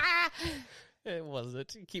 It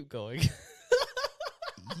wasn't. Keep going.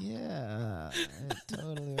 yeah, it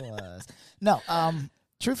totally was. No,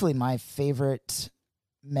 truthfully, my favorite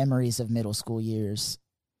memories of middle school years,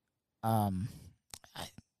 it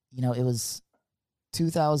was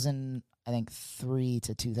 2000, I think 3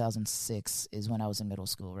 to 2006 is when I was in middle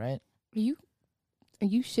school, right? Are you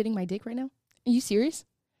shitting my dick right now? Are you serious?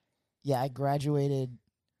 Yeah, I graduated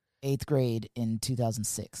 8th grade in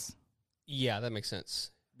 2006. Yeah, that makes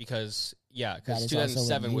sense. Because, That because is also when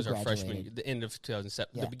 2007 you was our freshman, graduated. the end of 2007.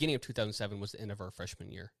 Yeah. The beginning of 2007 was the end of our freshman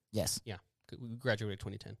year. Yes. We graduated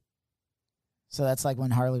 2010. So that's like when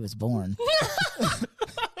Harley was born.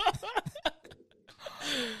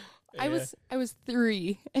 I was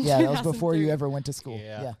 3. In Yeah, that was before you 2003. ever went to school.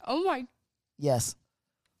 Yeah. Oh my. Yes.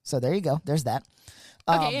 So there you go. There's that.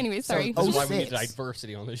 Okay, anyway, sorry. This is why we need 06.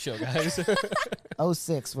 diversity on this show, guys.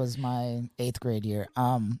 06 was my 8th grade year.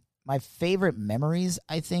 My favorite memories,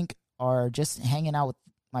 I think, are just hanging out with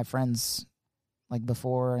my friends, like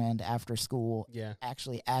before and after school. Yeah.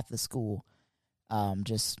 Actually, at the school,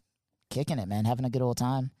 just kicking it, man, having a good old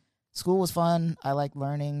time. School was fun. I liked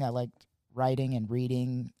learning. I liked writing and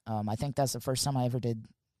reading. I think that's the first time I ever did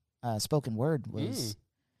spoken word. Was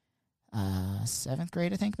 7th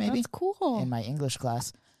grade, I think, maybe. That's cool. In my English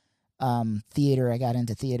class. Theater, I got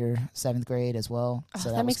into theater 7th grade as well. Oh, So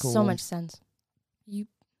that was makes cool. so much sense.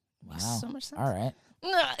 Wow. So much sense. All right.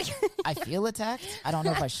 I feel attacked. I don't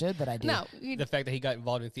know if I should, but I do. No. The fact that he got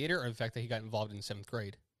involved in theater or the fact that he got involved in 7th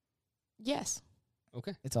grade? Yes.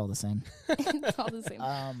 Okay. It's all the same. It's all the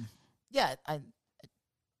same. Yeah,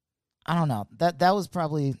 I don't know. That was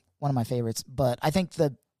probably one of my favorites, but I think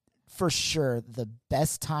for sure the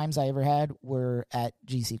best times I ever had were at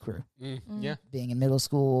GC Crew. Yeah. Being in middle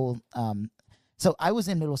school. So I was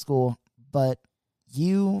in middle school, but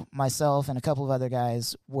you, myself, and a couple of other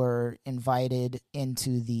guys were invited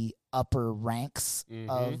into the upper ranks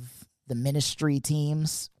of the ministry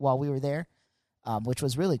teams while we were there, which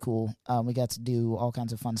was really cool. We got to do all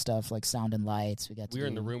kinds of fun stuff like sound and lights. We were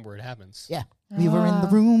in the room where it happens. Yeah. We were in the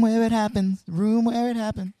room where it happened, the room where it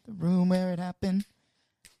happened, the room where it happened.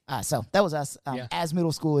 So that was us. As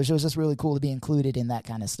middle schoolers, it was just really cool to be included in that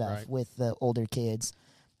kind of stuff with the older kids.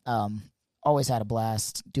 Always had a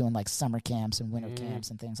blast doing like summer camps and winter camps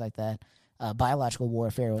and things like that. Biological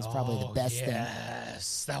warfare was probably the best thing.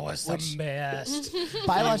 Yes, that was the best.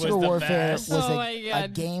 Biological was the warfare best. was Oh my a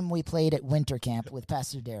God. game we played at winter camp with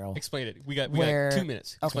Pastor Daryl. Explain it. We got Where- 2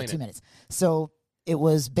 minutes. Okay, Explain 2 it. minutes. So it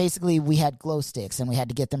was basically we had glow sticks and we had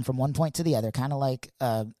to get them from one point to the other, kind of like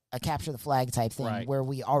a capture the flag type thing Right. where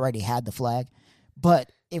we already had the flag.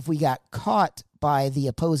 But if we got caught by the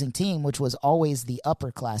opposing team, which was always the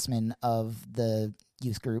upperclassmen of the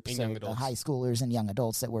youth group, And so young the adults. high schoolers and young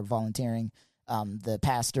adults that were volunteering, the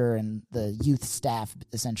pastor and the youth staff,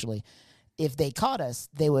 essentially, if they caught us,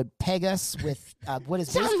 they would peg us with what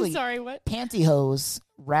is basically I'm sorry, what? pantyhose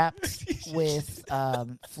wrapped with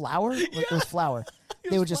flour. It was flour.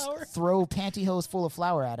 They would just flour. throw pantyhose full of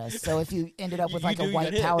flour at us. So if you ended up with You like knew a you white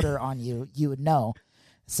got hit. powder on you, you would know.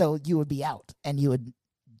 So you would be out and you would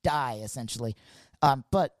die essentially.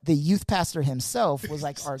 But the youth pastor himself was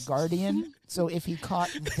like our guardian. So if he caught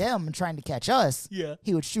them trying to catch us,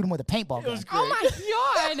 he would shoot them with a paintball gun. Oh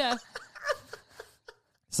my God.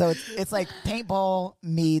 So it's like paintball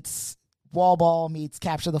meets wall ball meets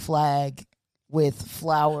capture the flag with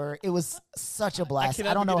flour. It was such a blast.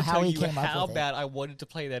 I don't know how he came up how with bad I wanted to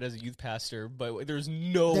play that as a youth pastor, but there's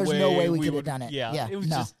no There's way no way we could have would- done it. Yeah, Yeah, it was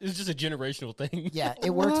no. just a generational thing. it. Yeah,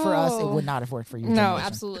 it worked for us. It Whoa. would not have worked for your No, generation.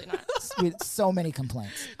 absolutely not. We had so many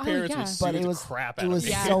complaints, Parents yeah. would sue but it the was crap out it of was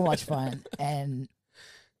me. so much fun, and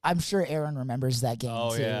I'm sure Aaron remembers that game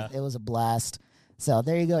Oh, too. yeah. It was a blast. So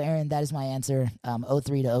there you go, Aaron. That is my answer.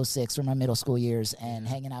 03 to 06 were my middle school years, and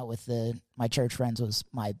hanging out with my church friends was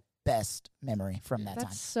my best memory from that That's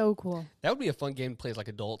time. so cool. That would be a fun game to play as like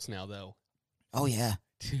adults now, though. Oh yeah,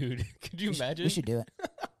 Dude, could you imagine? we should do it.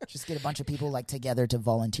 Just get a bunch of people like together to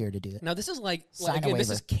volunteer to do it. Now this is like Sign a again, this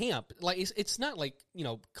waiver. is camp. Like it's not like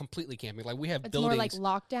completely camping. Like we have It's buildings. more like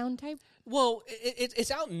lockdown type. Well,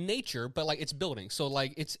 it's out in nature, but like it's buildings. So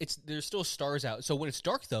like it's there's still stars out. So when it's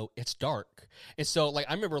dark though, it's dark. And so like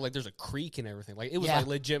I remember like there's a creek and everything. Like it was Yeah. like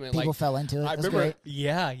legitimate. People like fell into it. I That's remember. great.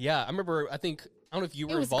 Yeah. I remember. I don't know if you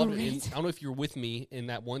It were was involved in. great. I don't know if you were with me in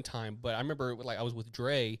that one time, but I remember like I was with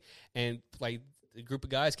Dre and like a group of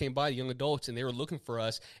guys came by, young adults, and they were looking for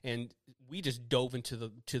us, and we just dove into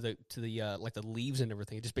the like the leaves and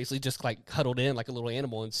everything. It just basically just like huddled in like a little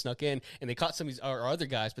animal and snuck in, and they caught some of these our other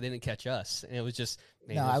guys, but they didn't catch us, and it was just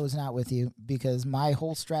man, No, it I was not with you because my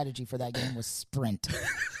whole strategy for that game was sprint.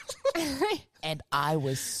 And I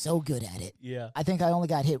was so good at it. yeah. I think I only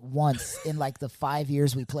got hit once in like the 5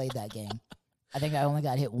 years we played that game. I think I only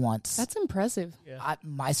got hit once. That's impressive.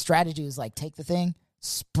 My strategy was like take the thing,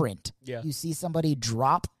 sprint. Yeah. You see somebody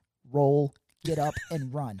drop, roll, get up,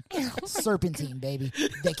 and run. Serpentine, baby.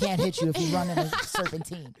 They can't hit you if you run in a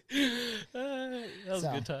serpentine. That was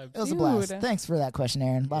a good time. It was a blast. Dude. Thanks for that question,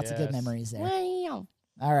 Aaron. Lots of good Yes. memories there. Wow.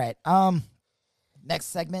 All right. Next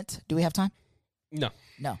segment. Do we have time? No.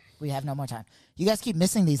 No, we have no more time. You guys keep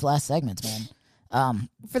missing these last segments, man.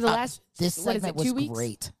 For the last, This what is segment it, 2 was weeks?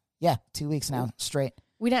 great. Yeah, 2 weeks now straight.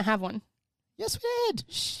 We didn't have one. Yes, we did.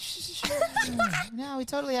 Shh. No, we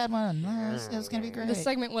totally had one. It was going to be great. The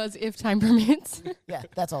segment was if time permits. Yeah,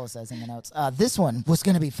 that's all it says in the notes. This one was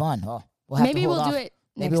going to be fun. Oh, we'll have Maybe to hold we'll off. do it.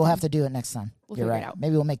 Maybe we'll have to do it next time. We'll You're figure right. it out.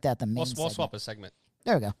 Maybe we'll make that the main We'll segment. swap a segment.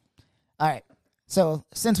 There we go. All right. So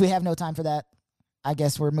since we have no time for that, I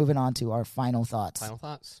guess we're moving on to our final thoughts. Final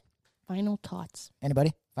thoughts. Final thoughts.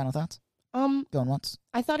 Anybody? Final thoughts? Going once.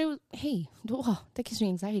 I thought it was. Hey, that gives me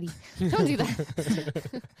anxiety. Don't do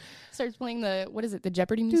that. Starts playing the what is it? The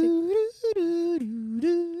Jeopardy music.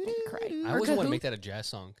 Cry. I always want to make that a jazz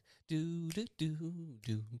song. Do do do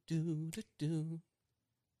do do do do.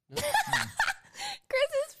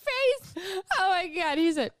 Chris's face. Oh my god,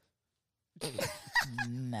 he's a.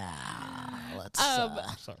 Nah. Let's.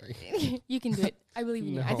 Sorry. You can do it. I believe in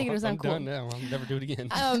you. No, I think it was I'm cool. done now. I'll never do it again.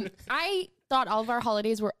 I thought all of our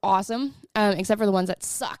holidays were awesome, except for the ones that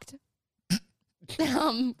sucked.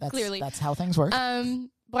 Clearly, That's how things work.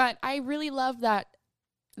 but I really love that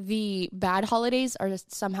the bad holidays are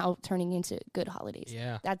just somehow turning into good holidays.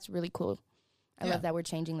 Yeah. That's really cool. I Yeah. love that we're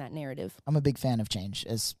changing that narrative. I'm a big fan of change,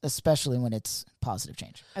 especially when it's positive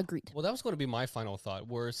change. Agreed. Well, that was going to be my final thought.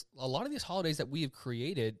 Whereas a lot of these holidays that we have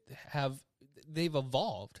created they've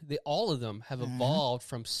evolved. All of them have evolved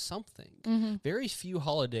from something. Very few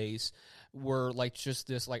holidays were like just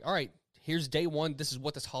this, like, all right, here's day one. This is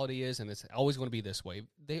what this holiday is, and it's always going to be this way.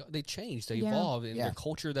 They change, they evolve in the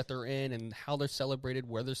culture that they're in and how they're celebrated,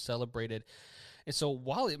 where they're celebrated. And so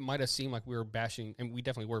while it might have seemed like we were bashing, and we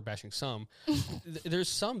definitely were bashing some, there's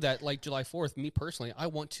some that, like July 4th, me personally, I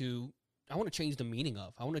want to change the meaning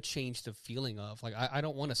of. I want to change the feeling of. Like, I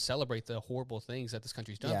don't want to celebrate the horrible things that this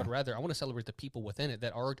country's done, but rather I want to celebrate the people within it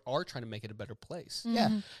that are trying to make it a better place.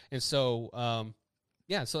 Yeah. And so,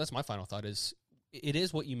 so that's my final thought is it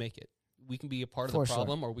is what you make it. We can be a part of the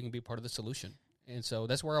problem or we can be a part of the solution. And so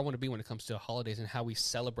that's where I want to be when it comes to holidays and how we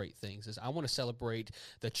celebrate things. Is I want to celebrate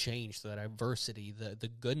the change, the diversity, the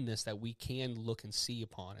goodness that we can look and see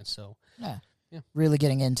upon. And so, Really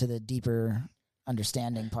getting into the deeper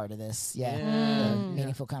understanding part of this. The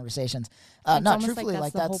meaningful conversations. It's No, almost like truthfully,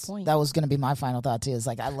 that's the whole point. that was going to be my final thought too. Is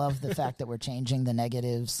like I love the fact that we're changing the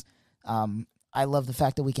negatives. I love the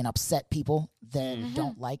fact that we can upset people that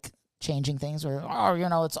don't like changing things, or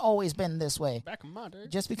it's always been this way. back in my day.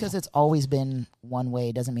 Just because it's always been one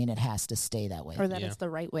way doesn't mean it has to stay that way. Or that it's the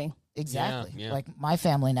right way. Exactly. Yeah. Like my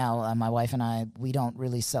family now, my wife and I, we don't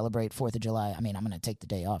really celebrate 4th of July. I mean, I'm going to take the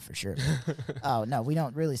day off for sure. Oh, no, we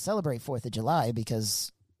don't really celebrate 4th of July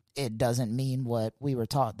because it doesn't mean what we were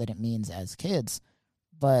taught that it means as kids.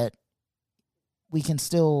 But we can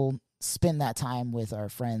still spend that time with our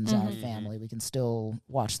friends, our family. We can still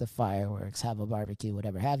watch the fireworks, have a barbecue,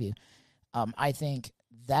 whatever have you. I think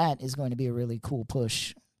that is going to be a really cool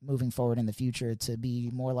push moving forward in the future to be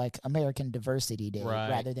more like American Diversity Day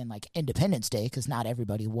rather than like Independence Day, because not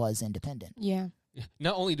everybody was independent. Yeah.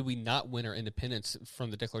 Not only did we not win our independence from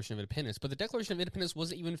the Declaration of Independence, but the Declaration of Independence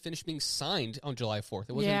wasn't even finished being signed on July 4th.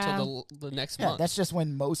 It wasn't until the next month. That's just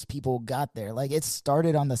when most people got there. Like it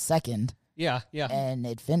started on the 2nd. Yeah. And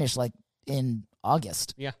it finished like in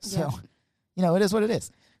August. Yeah. So, it is what it is.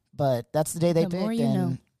 But that's the day they The more picked, you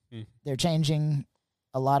and know. they're changing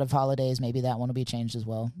a lot of holidays. Maybe that one will be changed as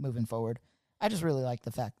well moving forward. I just really like the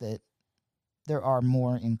fact that there are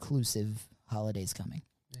more inclusive holidays coming.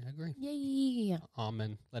 Yeah, I agree. Yay.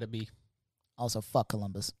 Amen. Let it be. Also, fuck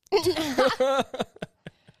Columbus. All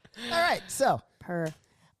right, so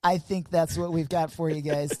I think that's what we've got for you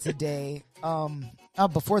guys today.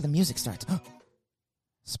 Before the music starts,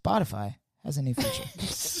 Spotify has a new feature.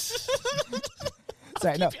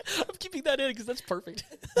 Sorry, no. I'm keeping that in because that's perfect.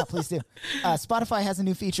 No, please do. Spotify has a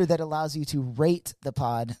new feature that allows you to rate the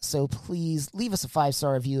pod. So please leave us a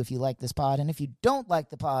 5-star review if you like this pod. And if you don't like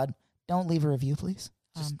the pod, don't leave a review, please.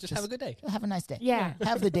 Just have a good day. Have a nice day. Yeah.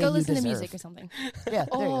 Have the day Go you listen deserve. to music or something. Yeah,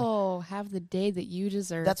 there you go. Oh, have the day that you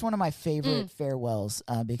deserve. That's one of my favorite farewells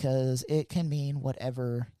because it can mean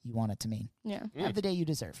whatever you want it to mean. Yeah. Have the day you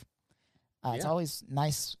deserve. It's always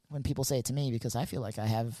nice when people say it to me because I feel like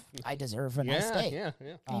I deserve a nice day. Yeah.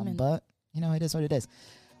 Amen. But, it is what it is.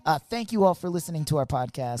 Thank you all for listening to our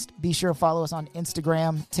podcast. Be sure to follow us on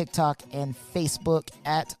Instagram, TikTok, and Facebook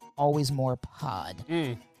at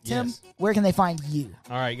AlwaysMorePod. Tim, Yes. where can they find you?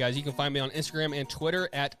 All right, guys. You can find me on Instagram and Twitter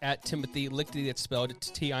at Timothy Lichty. That's spelled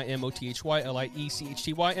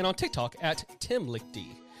TimothyLiechty, and on TikTok at Tim Lichty.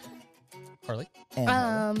 Harley?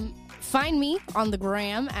 And Find me on the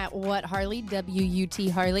gram at What Harley, WUT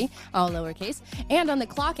Harley, all lowercase, and on the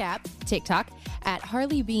Clock app, TikTok, at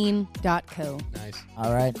harleybean.co. Nice.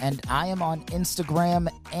 all right. And I am on Instagram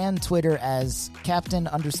and Twitter as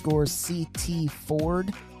Captain_CT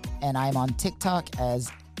Ford. And I'm on TikTok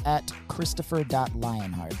as at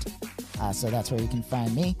Christopher.Lionheart. So that's where you can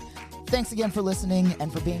find me. Thanks again for listening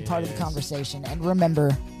and for being part of the conversation. And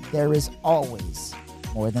remember, there is always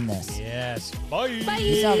more than this. Yes. Bye. Bye.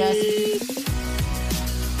 Peace out, guys.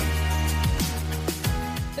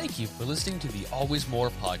 Thank you for listening to the Always More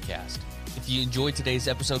podcast. If you enjoyed today's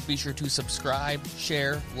episode, be sure to subscribe,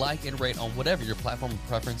 share, like, and rate on whatever your platform of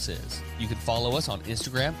preference is. You can follow us on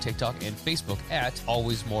Instagram, TikTok, and Facebook at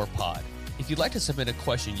Always More Pod. If you'd like to submit a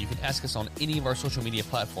question, you can ask us on any of our social media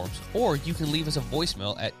platforms, or you can leave us a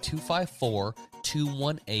voicemail at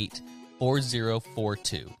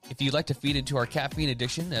 254-218-4042. If you'd like to feed into our caffeine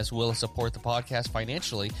addiction as well as support the podcast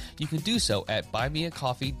financially, you can do so at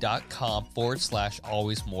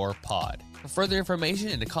buymeacoffee.com/alwaysmorepod. For further information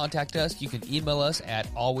and to contact us, you can email us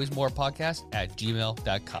at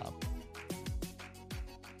alwaysmorepodcast@gmail.com.